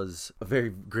was a very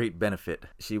great benefit.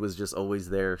 She was just always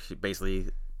there. She basically,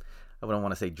 I wouldn't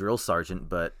want to say drill sergeant,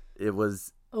 but it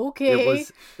was Okay.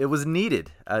 It was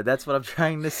needed. That's what I'm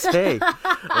trying to say.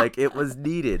 Like, it was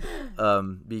needed,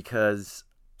 because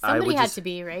Somebody had to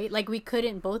be, right? Like, we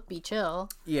couldn't both be chill.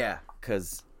 Yeah,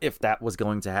 because if that was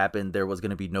going to happen, there was going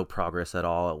to be no progress at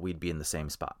all. We'd be in the same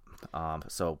spot.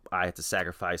 So I had to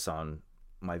sacrifice on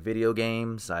my video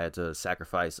games. I had to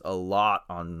sacrifice a lot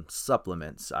on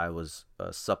supplements. I was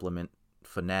a supplement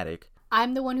fanatic.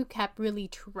 I'm the one who kept really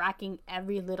tracking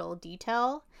every little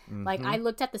detail. Mm-hmm. Like, I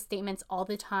looked at the statements all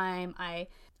the time. I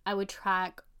would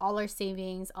track all our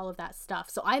savings, all of that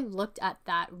stuff. So I looked at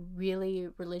that really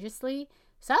religiously.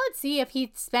 So I would see if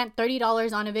he spent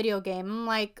 $30 on a video game. I'm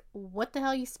like, what the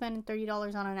hell are you spending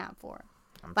 $30 on an app for?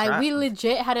 Like, we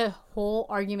legit had a whole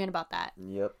argument about that.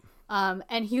 Yep.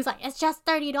 And he was like, it's just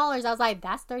 $30. I was like,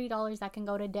 that's $30 that can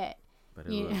go to debt. But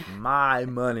it was my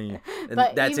money. And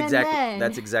But that's even exactly then...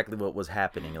 that's exactly what was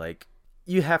happening. Like,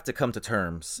 you have to come to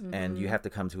terms, and you have to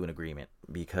come to an agreement,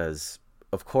 because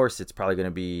of course it's probably going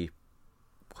to be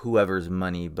whoever's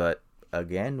money, but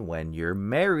again, when you're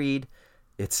married,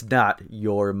 it's not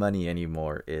your money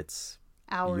anymore. It's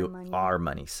our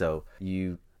money. So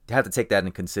you have to take that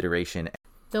into consideration.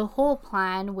 The whole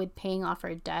plan with paying off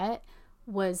our debt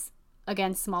was,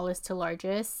 again, smallest to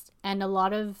largest. And a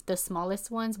lot of the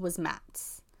smallest ones was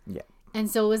Matt's. Yeah.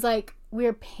 And so it was like we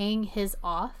were paying his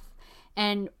off.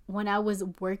 And when I was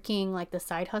working like the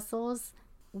side hustles,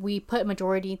 we put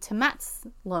majority to Matt's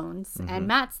loans and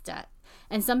Matt's debt.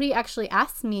 And somebody actually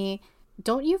asked me,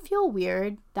 don't you feel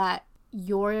weird that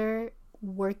you're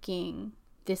working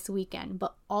this weekend,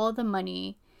 but all the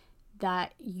money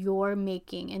that you're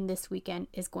making in this weekend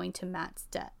is going to Matt's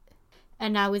debt?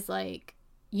 And I was like,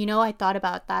 I thought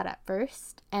about that at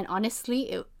first. And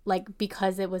honestly, it, like,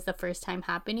 because it was the first time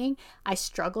happening, I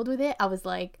struggled with it. I was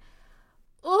like,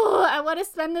 oh, I want to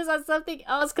spend this on something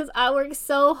else because I worked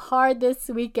so hard this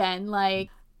weekend. Like,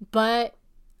 but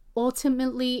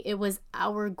ultimately, it was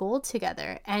our goal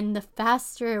together. And the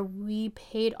faster we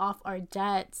paid off our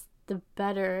debts, the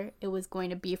better it was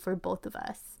going to be for both of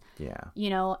us. Yeah.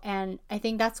 And I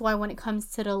think that's why when it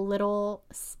comes to the little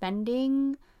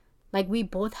spending, like, we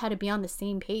both had to be on the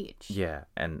same page. Yeah.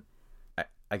 And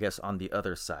I guess on the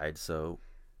other side, so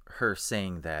her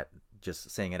saying that,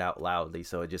 just saying it out loudly,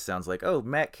 so it just sounds like, oh,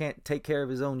 Matt can't take care of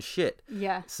his own shit.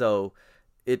 Yeah. So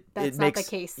that's not makes the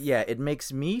case. Yeah, it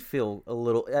makes me feel a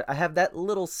little, I have that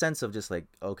little sense of just like,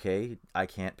 okay, I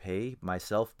can't pay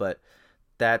myself, but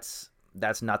that's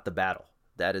not the battle.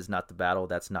 That is not the battle.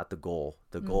 That's not the goal.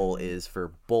 The goal is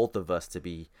for both of us to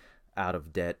be out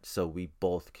of debt so we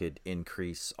both could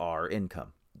increase our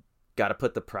income. Got to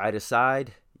put the pride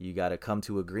aside. You got to come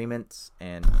to agreements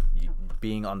and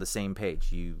being on the same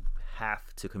page. You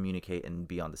have to communicate and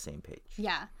be on the same page.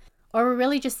 Yeah. Or we're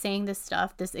really just saying this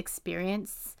stuff, this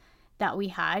experience that we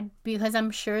had, because I'm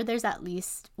sure there's at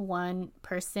least one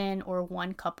person or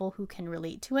one couple who can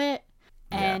relate to it.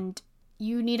 And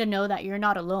you need to know that you're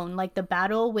not alone. Like, the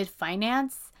battle with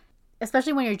finance,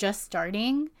 especially when you're just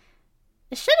starting,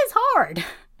 shit is hard.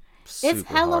 It's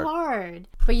hella hard.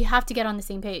 But you have to get on the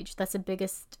same page. That's the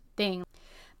biggest thing.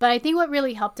 But I think what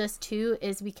really helped us too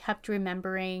is we kept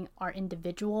remembering our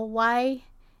individual why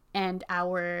and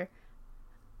our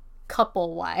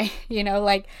couple why,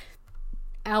 like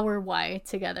our why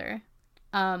together.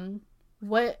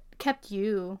 What kept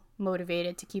you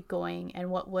motivated to keep going, and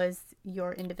what was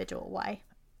your individual why?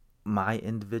 My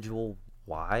individual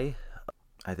why?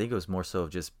 I think it was more so of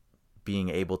just being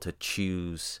able to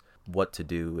choose what to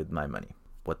do with my money.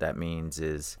 What that means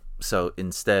is, so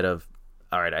instead of,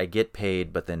 all right, I get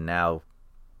paid, but then now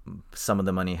some of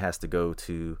the money has to go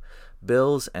to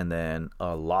bills, and then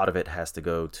a lot of it has to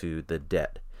go to the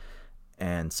debt.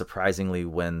 And surprisingly,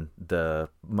 when the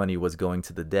money was going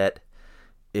to the debt,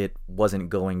 it wasn't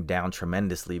going down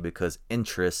tremendously because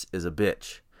interest is a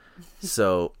bitch.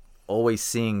 So always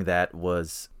seeing that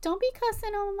was... Don't be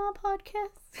cussing on my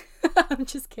podcast. I'm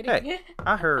just kidding. Hey,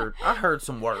 I heard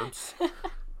some words.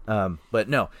 But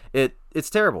no, it's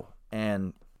terrible.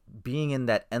 And being in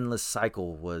that endless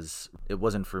cycle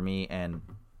wasn't for me, and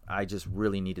I just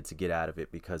really needed to get out of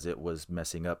it because it was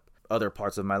messing up other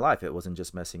parts of my life. It wasn't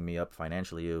just messing me up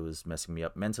financially, it was messing me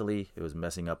up mentally, it was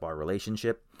messing up our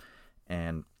relationship,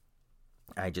 and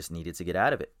I just needed to get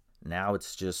out of it. Now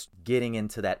it's just getting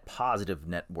into that positive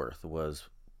net worth was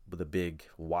the big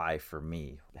why for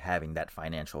me, having that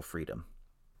financial freedom.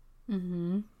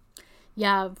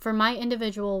 Yeah, for my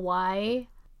individual why,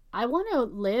 I want to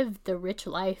live the rich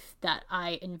life that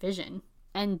I envision,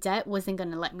 and debt wasn't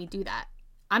going to let me do that.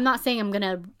 I'm not saying I'm going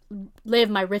to live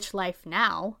my rich life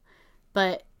now,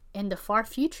 but in the far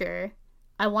future,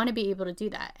 I want to be able to do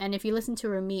that. And if you listen to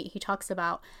Ramit, he talks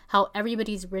about how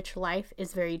everybody's rich life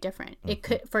is very different. It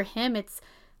could, for him, it's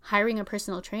hiring a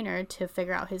personal trainer to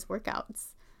figure out his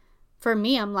workouts. For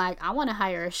me, I'm like, I want to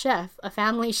hire a chef, a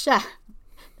family chef.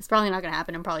 It's probably not going to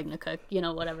happen. I'm probably going to cook,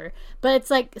 whatever. But it's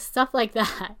like stuff like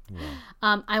that.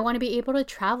 Yeah. I want to be able to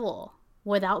travel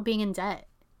without being in debt.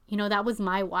 That was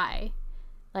my why.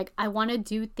 Like, I want to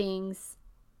do things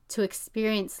to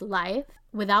experience life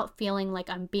without feeling like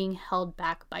I'm being held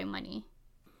back by money.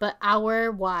 But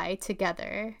our why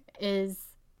together is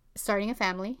starting a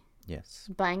family. Yes.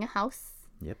 Buying a house.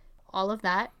 Yep. All of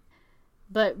that.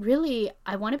 But really,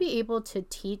 I want to be able to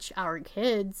teach our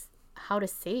kids how to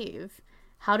save,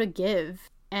 how to give,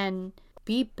 and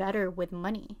be better with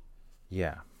money.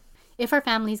 Yeah. If our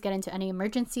families get into any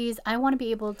emergencies, I want to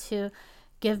be able to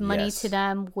give money to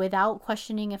them without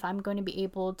questioning if I'm going to be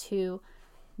able to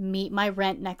meet my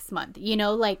rent next month.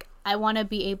 I want to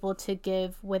be able to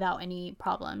give without any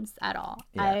problems at all.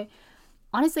 Yeah.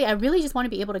 I really just want to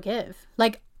be able to give.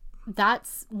 Like,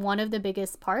 that's one of the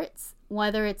biggest parts,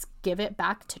 whether it's give it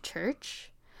back to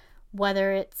church,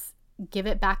 whether it's give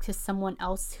it back to someone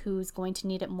else who's going to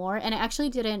need it more. And I actually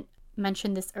didn't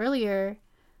mention this earlier,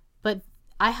 but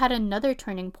I had another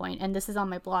turning point, and this is on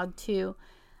my blog too.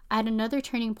 I had another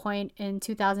turning point in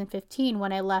 2015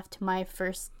 when I left my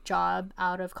first job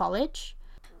out of college.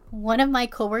 One of my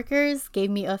coworkers gave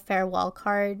me a farewell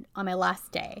card on my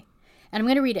last day. And I'm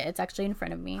going to read it. It's actually in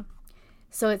front of me.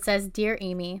 So it says, "Dear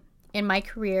Amy, in my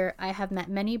career, I have met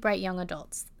many bright young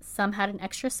adults. Some had an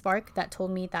extra spark that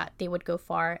told me that they would go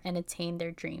far and attain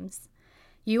their dreams.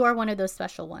 You are one of those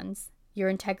special ones. Your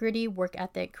integrity, work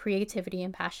ethic, creativity,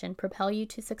 and passion propel you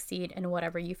to succeed in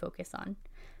whatever you focus on.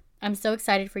 I'm so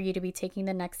excited for you to be taking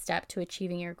the next step to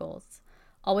achieving your goals.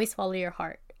 Always follow your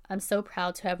heart. I'm so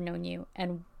proud to have known you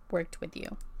and worked with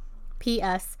you.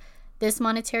 P.S. This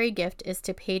monetary gift is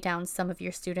to pay down some of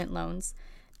your student loans.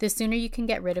 The sooner you can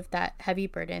get rid of that heavy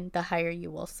burden, the higher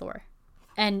you will soar."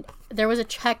 And there was a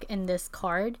check in this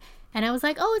card, and I was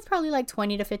like, oh, it's probably like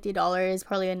 $20 to $50,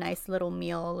 probably a nice little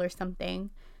meal or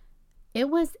something. It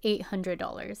was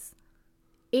 $800.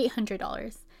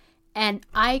 $800. And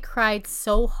I cried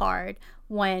so hard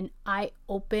when I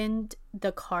opened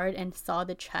the card and saw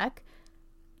the check,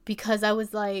 because I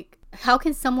was like, how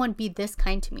can someone be this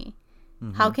kind to me?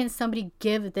 Mm-hmm. How can somebody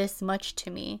give this much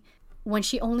to me when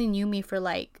she only knew me for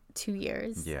like 2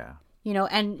 years? Yeah.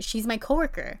 And she's my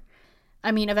coworker.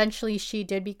 I mean, eventually she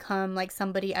did become like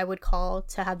somebody I would call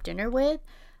to have dinner with.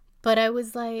 But I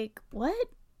was like, what?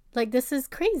 Like, this is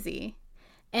crazy.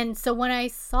 And so when I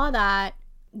saw that,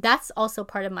 that's also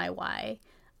part of my why.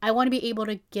 I want to be able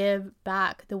to give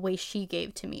back the way she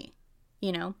gave to me,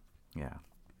 Yeah.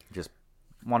 Just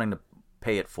wanting to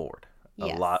pay it forward.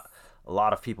 Yes. A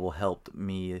lot of people helped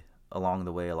me along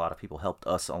the way. A lot of people helped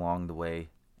us along the way.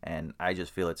 And I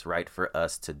just feel it's right for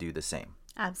us to do the same.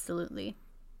 Absolutely.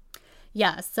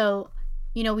 Yeah. So,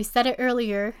 we said it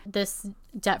earlier, this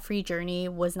debt-free journey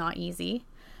was not easy.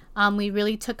 We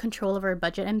really took control of our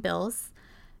budget and bills.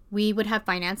 We would have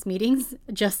finance meetings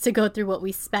just to go through what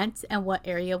we spent and what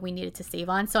area we needed to save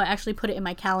on. So I actually put it in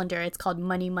my calendar. It's called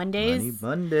Money Mondays.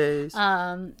 Money Mondays.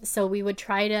 So we would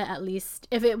try to, at least,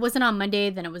 if it wasn't on Monday,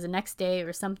 then it was the next day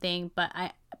or something. But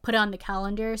I put it on the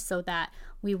calendar so that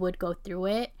we would go through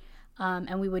it.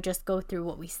 And we would just go through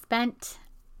what we spent.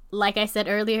 Like I said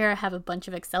earlier, I have a bunch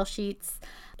of Excel sheets.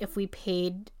 If we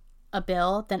paid a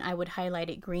bill, then I would highlight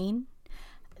it green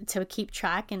to keep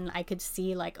track, and I could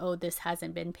see like, oh, this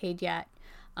hasn't been paid yet.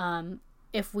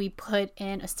 If we put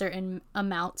in a certain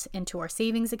amount into our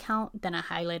savings account, then I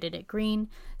highlighted it green,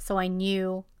 so I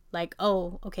knew like,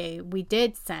 oh, okay, we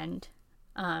did send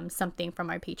something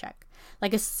from our paycheck.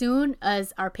 Like, as soon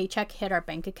as our paycheck hit our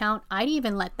bank account, I didn't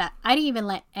even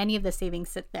let any of the savings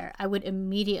sit there. I would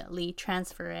immediately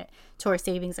transfer it to our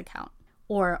savings account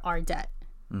or our debt.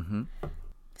 Mm-hmm.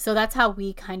 So that's how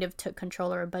we kind of took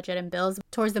control of our budget and bills.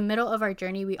 Towards the middle of our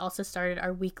journey, we also started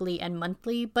our weekly and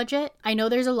monthly budget. I know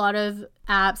there's a lot of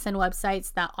apps and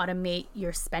websites that automate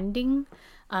your spending,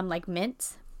 like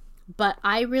Mint, but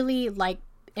I really like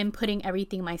inputting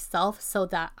everything myself so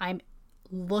that I'm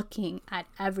looking at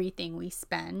everything we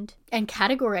spend and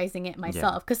categorizing it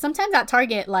myself. Because sometimes at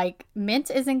Target, like,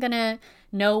 Mint isn't gonna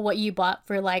know what you bought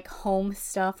for like home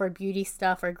stuff or beauty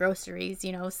stuff or groceries,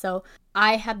 so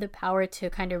I had the power to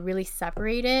kind of really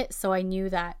separate it, so I knew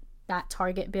that that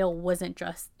Target bill wasn't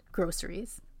just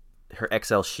groceries. Her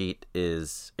Excel sheet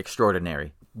is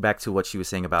extraordinary. Back to what she was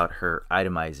saying about her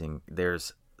itemizing,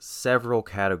 there's several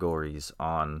categories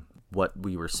on what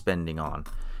we were spending on,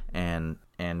 and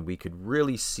we could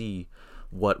really see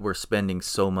what we're spending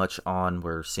so much on.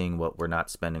 We're seeing what we're not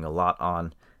spending a lot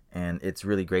on. And it's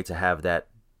really great to have that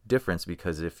difference,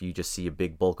 because if you just see a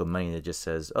big bulk of money that just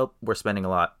says, oh, we're spending a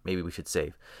lot, maybe we should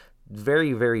save.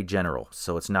 Very, very general.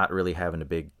 So it's not really having a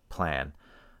big plan.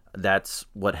 That's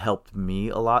what helped me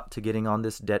a lot to getting on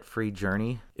this debt-free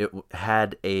journey. It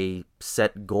had a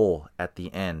set goal at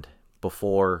the end.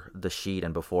 Before the sheet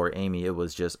and before Amy, it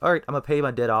was just, all right, I'm going to pay my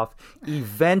debt off.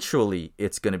 Eventually,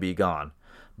 it's going to be gone.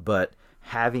 But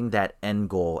having that end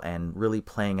goal and really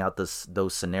playing out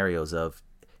those scenarios of,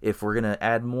 if we're going to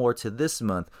add more to this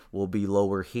month, we'll be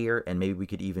lower here, and maybe we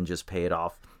could even just pay it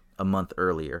off a month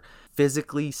earlier.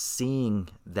 Physically seeing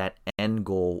that end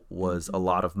goal was a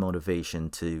lot of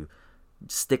motivation to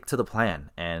stick to the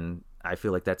plan, and I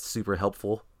feel like that's super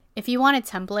helpful. If you want a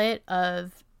template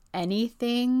of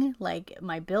anything, like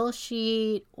my bill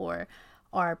sheet or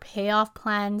our payoff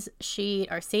plans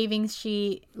sheet, our savings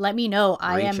sheet, let me know.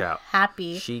 I am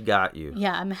happy. She got you.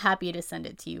 Yeah, I'm happy to send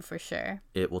it to you for sure.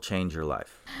 It will change your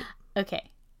life.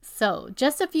 Okay, so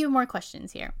just a few more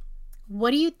questions here.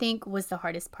 What do you think was the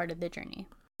hardest part of the journey?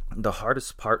 The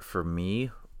hardest part for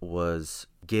me was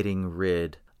getting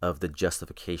rid of the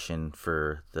justification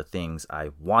for the things I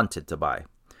wanted to buy.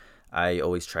 I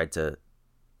always tried to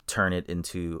turn it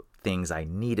into things I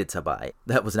needed to buy.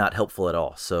 That was not helpful at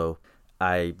all. So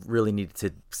I really needed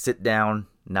to sit down,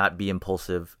 not be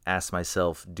impulsive, ask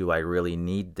myself, do I really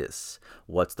need this?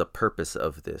 What's the purpose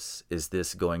of this? Is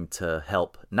this going to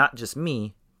help not just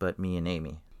me, but me and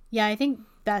Amy? Yeah, I think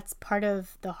that's part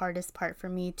of the hardest part for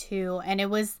me too. And it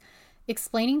was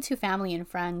explaining to family and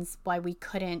friends why we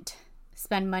couldn't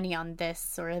spend money on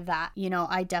this or that. You know,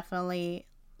 I definitely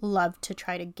love to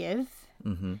try to give.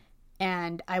 Mm-hmm.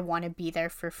 And I want to be there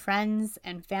for friends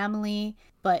and family.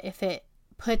 But if it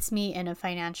puts me in a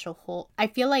financial hole, I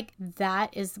feel like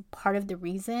that is part of the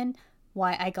reason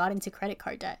why I got into credit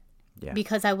card debt. Yeah.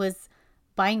 Because I was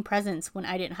buying presents when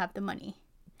I didn't have the money.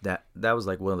 That was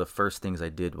like one of the first things I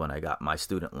did when I got my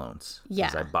student loans.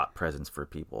 Yeah. I bought presents for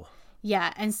people.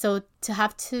 Yeah. And so to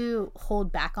have to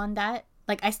hold back on that,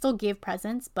 like I still gave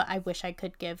presents, but I wish I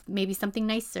could give maybe something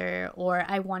nicer, or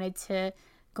I wanted to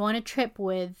go on a trip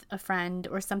with a friend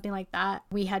or something like that.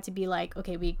 We had to be like,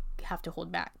 okay, we have to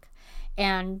hold back.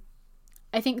 And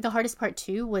I think the hardest part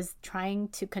too was trying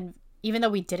to, even though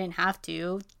we didn't have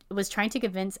to, was trying to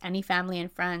convince any family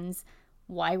and friends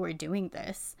why we're doing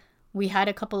this. We had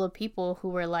a couple of people who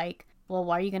were like, well,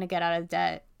 why are you going to get out of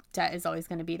debt? Debt is always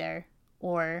going to be there.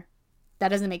 Or that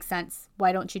doesn't make sense.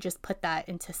 Why don't you just put that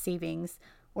into savings?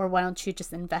 Or why don't you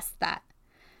just invest that?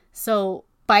 So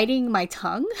biting my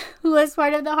tongue was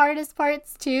part of the hardest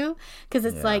parts too. Because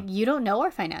it's like, you don't know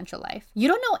our financial life. You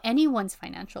don't know anyone's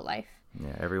financial life.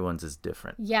 Yeah, everyone's is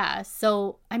different. Yeah.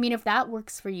 So, I mean, if that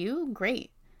works for you,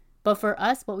 great. But for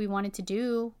us, what we wanted to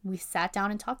do, we sat down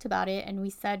and talked about it, and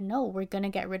we said, no, we're going to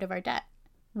get rid of our debt.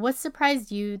 What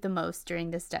surprised you the most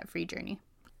during this debt-free journey?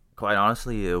 Quite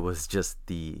honestly, it was just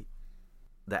the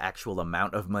actual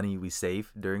amount of money we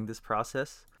saved during this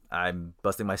process. I'm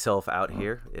busting myself out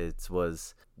here.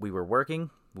 We were working.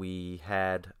 We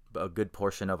had a good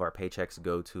portion of our paychecks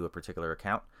go to a particular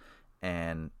account,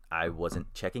 and I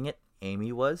wasn't checking it.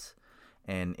 Amy was.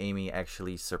 And Amy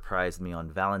actually surprised me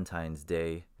on Valentine's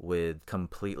Day with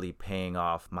completely paying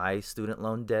off my student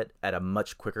loan debt at a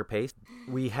much quicker pace.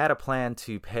 We had a plan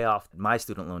to pay off my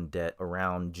student loan debt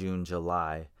around June,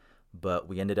 July, but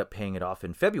we ended up paying it off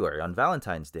in February on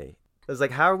Valentine's Day. I was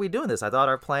like, how are we doing this? I thought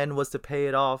our plan was to pay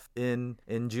it off in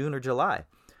June or July.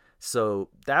 So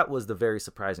that was the very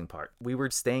surprising part. We were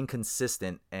staying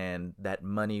consistent, and that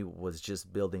money was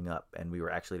just building up, and we were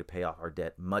actually to pay off our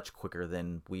debt much quicker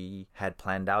than we had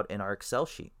planned out in our Excel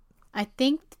sheet. I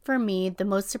think for me, the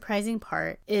most surprising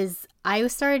part is I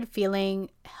started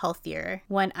feeling healthier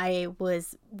when I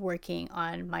was working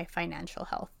on my financial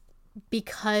health.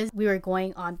 Because we were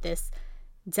going on this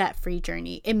debt-free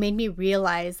journey, it made me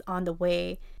realize on the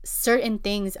way certain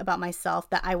things about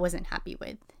myself that I wasn't happy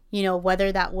with. You know,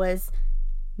 whether that was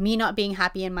me not being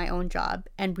happy in my own job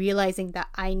and realizing that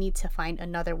I need to find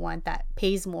another one that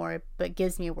pays more but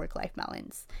gives me a work-life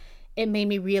balance. It made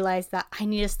me realize that I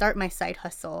need to start my side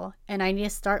hustle and I need to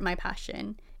start my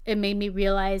passion. It made me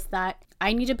realize that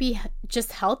I need to be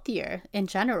just healthier in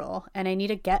general, and I need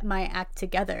to get my act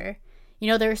together. You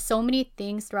know, there are so many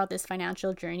things throughout this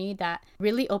financial journey that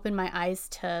really opened my eyes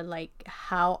to like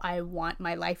how I want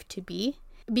my life to be.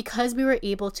 Because we were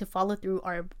able to follow through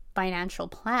our financial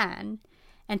plan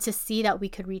and to see that we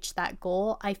could reach that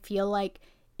goal, I feel like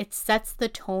it sets the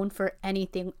tone for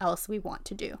anything else we want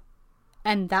to do.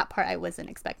 And that part I wasn't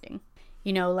expecting.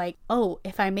 You know, like, oh,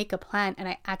 if I make a plan and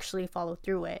I actually follow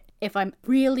through it, if I'm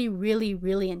really, really,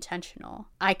 really intentional,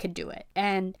 I could do it.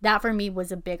 And that for me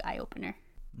was a big eye-opener.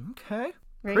 Okay.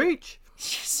 Right? Preach.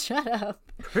 Shut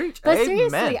up. Preach. But Amen.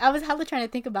 seriously, I was hella trying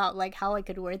to think about like how I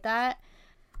could word that.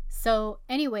 So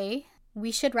anyway,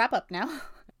 we should wrap up now.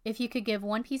 If you could give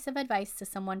one piece of advice to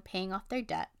someone paying off their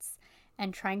debts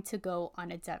and trying to go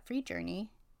on a debt-free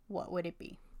journey, what would it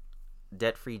be?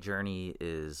 Debt-free journey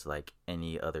is like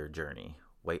any other journey.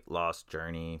 Weight loss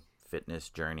journey, fitness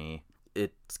journey.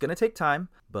 It's going to take time,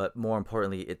 but more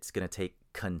importantly, it's going to take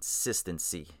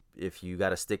consistency. If you got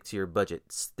to stick to your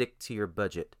budget, stick to your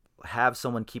budget. Have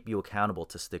someone keep you accountable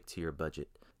to stick to your budget.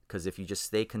 Because if you just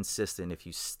stay consistent, if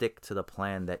you stick to the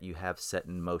plan that you have set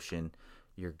in motion,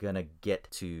 you're going to get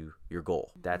to your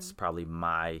goal. That's probably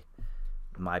my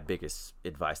biggest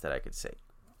advice that I could say.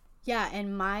 Yeah,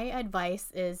 and my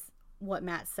advice is what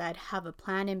Matt said, have a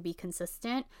plan and be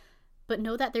consistent, but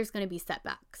know that there's going to be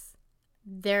setbacks.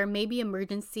 There may be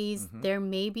emergencies, there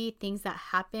may be things that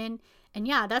happen, and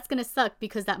yeah, that's going to suck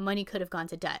because that money could have gone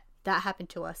to debt. That happened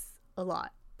to us a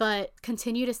lot. But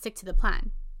continue to stick to the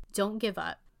plan. Don't give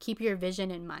up. Keep your vision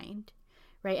in mind,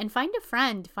 right? And find a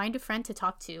friend to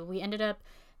talk to. We ended up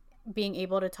being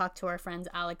able to talk to our friends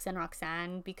Alex and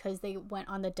Roxanne because they went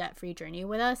on the debt-free journey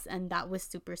with us, and that was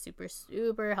super, super,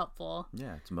 super helpful.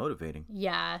 Yeah, it's motivating.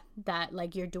 Yeah, that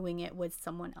like you're doing it with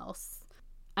someone else.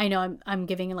 I know I'm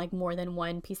giving like more than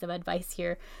one piece of advice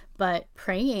here, but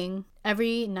praying,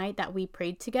 every night that we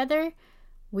prayed together,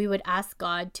 we would ask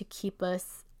God to keep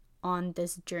us on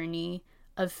this journey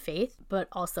of faith, but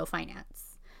also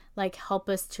finance. Like, help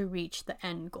us to reach the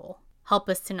end goal. Help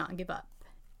us to not give up.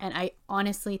 And I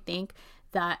honestly think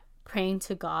that praying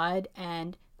to God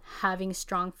and having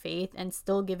strong faith and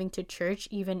still giving to church,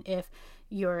 even if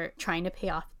you're trying to pay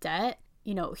off debt,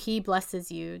 you know, he blesses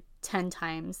you 10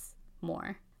 times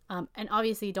more. And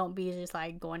obviously don't be just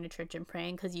like going to church and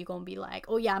praying because you're going to be like,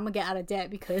 oh yeah, I'm going to get out of debt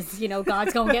because, you know,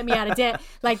 God's going to get me out of debt.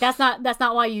 Like, that's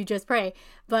not why you just pray.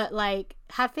 But like,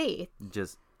 have faith.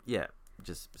 Just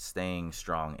staying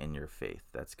strong in your faith.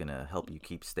 That's going to help you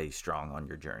stay strong on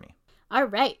your journey. All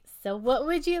right. So what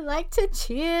would you like to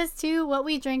cheers to? What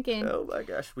we drinking? Oh my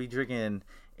gosh. We drinking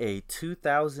a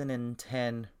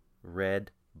 2010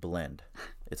 red blend.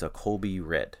 It's a Colby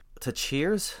Red. To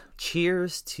cheers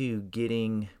to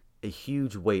getting a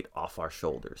huge weight off our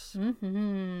shoulders.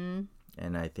 Mm-hmm.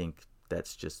 And I think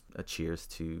that's just a cheers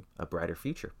to a brighter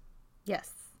future.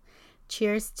 Yes.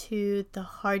 Cheers to the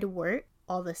hard work,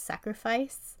 all the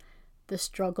sacrifice, the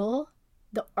struggle,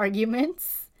 the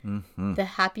arguments, the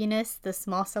happiness, the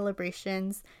small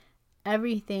celebrations,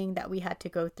 everything that we had to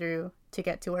go through to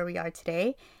get to where we are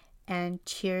today. And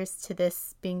cheers to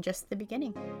this being just the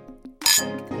beginning.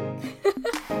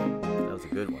 That was a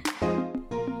good one.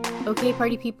 Okay,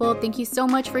 party people, thank you so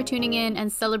much for tuning in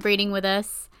and celebrating with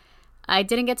us. I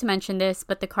didn't get to mention this,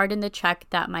 but the card and the check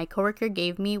that my coworker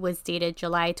gave me was dated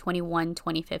July 21,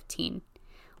 2015.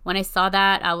 When I saw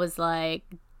that, I was like,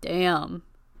 damn.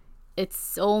 It's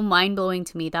so mind-blowing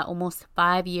to me that almost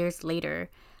 5 years later,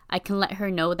 I can let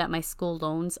her know that my school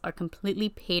loans are completely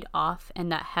paid off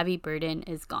and that heavy burden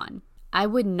is gone. I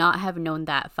would not have known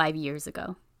that 5 years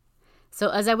ago. So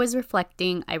as I was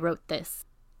reflecting, I wrote this.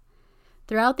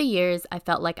 Throughout the years, I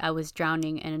felt like I was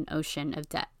drowning in an ocean of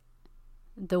debt.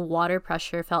 The water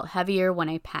pressure felt heavier when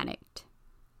I panicked.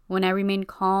 When I remained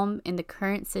calm in the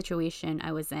current situation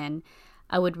I was in,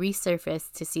 I would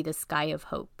resurface to see the sky of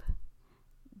hope.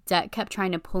 Debt kept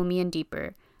trying to pull me in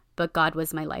deeper, but God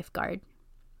was my lifeguard.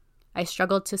 I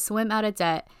struggled to swim out of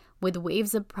debt with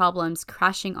waves of problems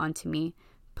crashing onto me,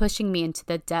 pushing me into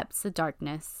the depths of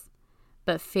darkness.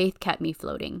 But faith kept me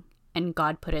floating, and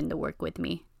God put in the work with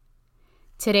me.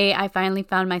 Today, I finally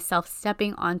found myself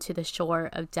stepping onto the shore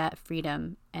of debt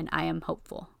freedom, and I am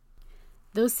hopeful.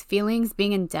 Those feelings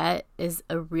being in debt is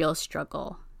a real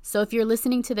struggle. So if you're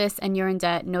listening to this and you're in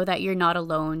debt, know that you're not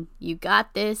alone. You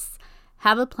got this.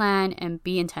 Have a plan and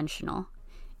be intentional.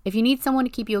 If you need someone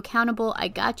to keep you accountable, I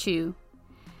got you.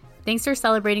 Thanks for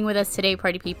celebrating with us today,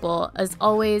 party people. As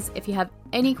always, if you have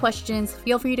any questions,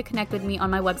 feel free to connect with me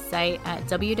on my website at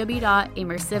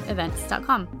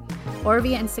www.immersiveevents.com or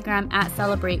via Instagram at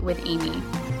celebratewithamy.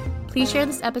 Please share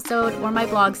this episode or my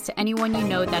blogs to anyone you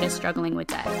know that is struggling with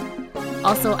debt.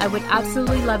 Also, I would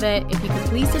absolutely love it if you could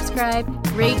please subscribe,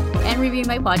 rate, and review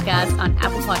my podcast on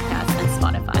Apple Podcasts and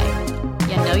Spotify.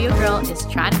 You know your girl is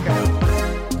trying to grow.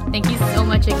 Thank you so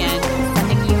much again.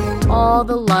 Sending you all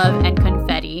the love and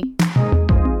confetti.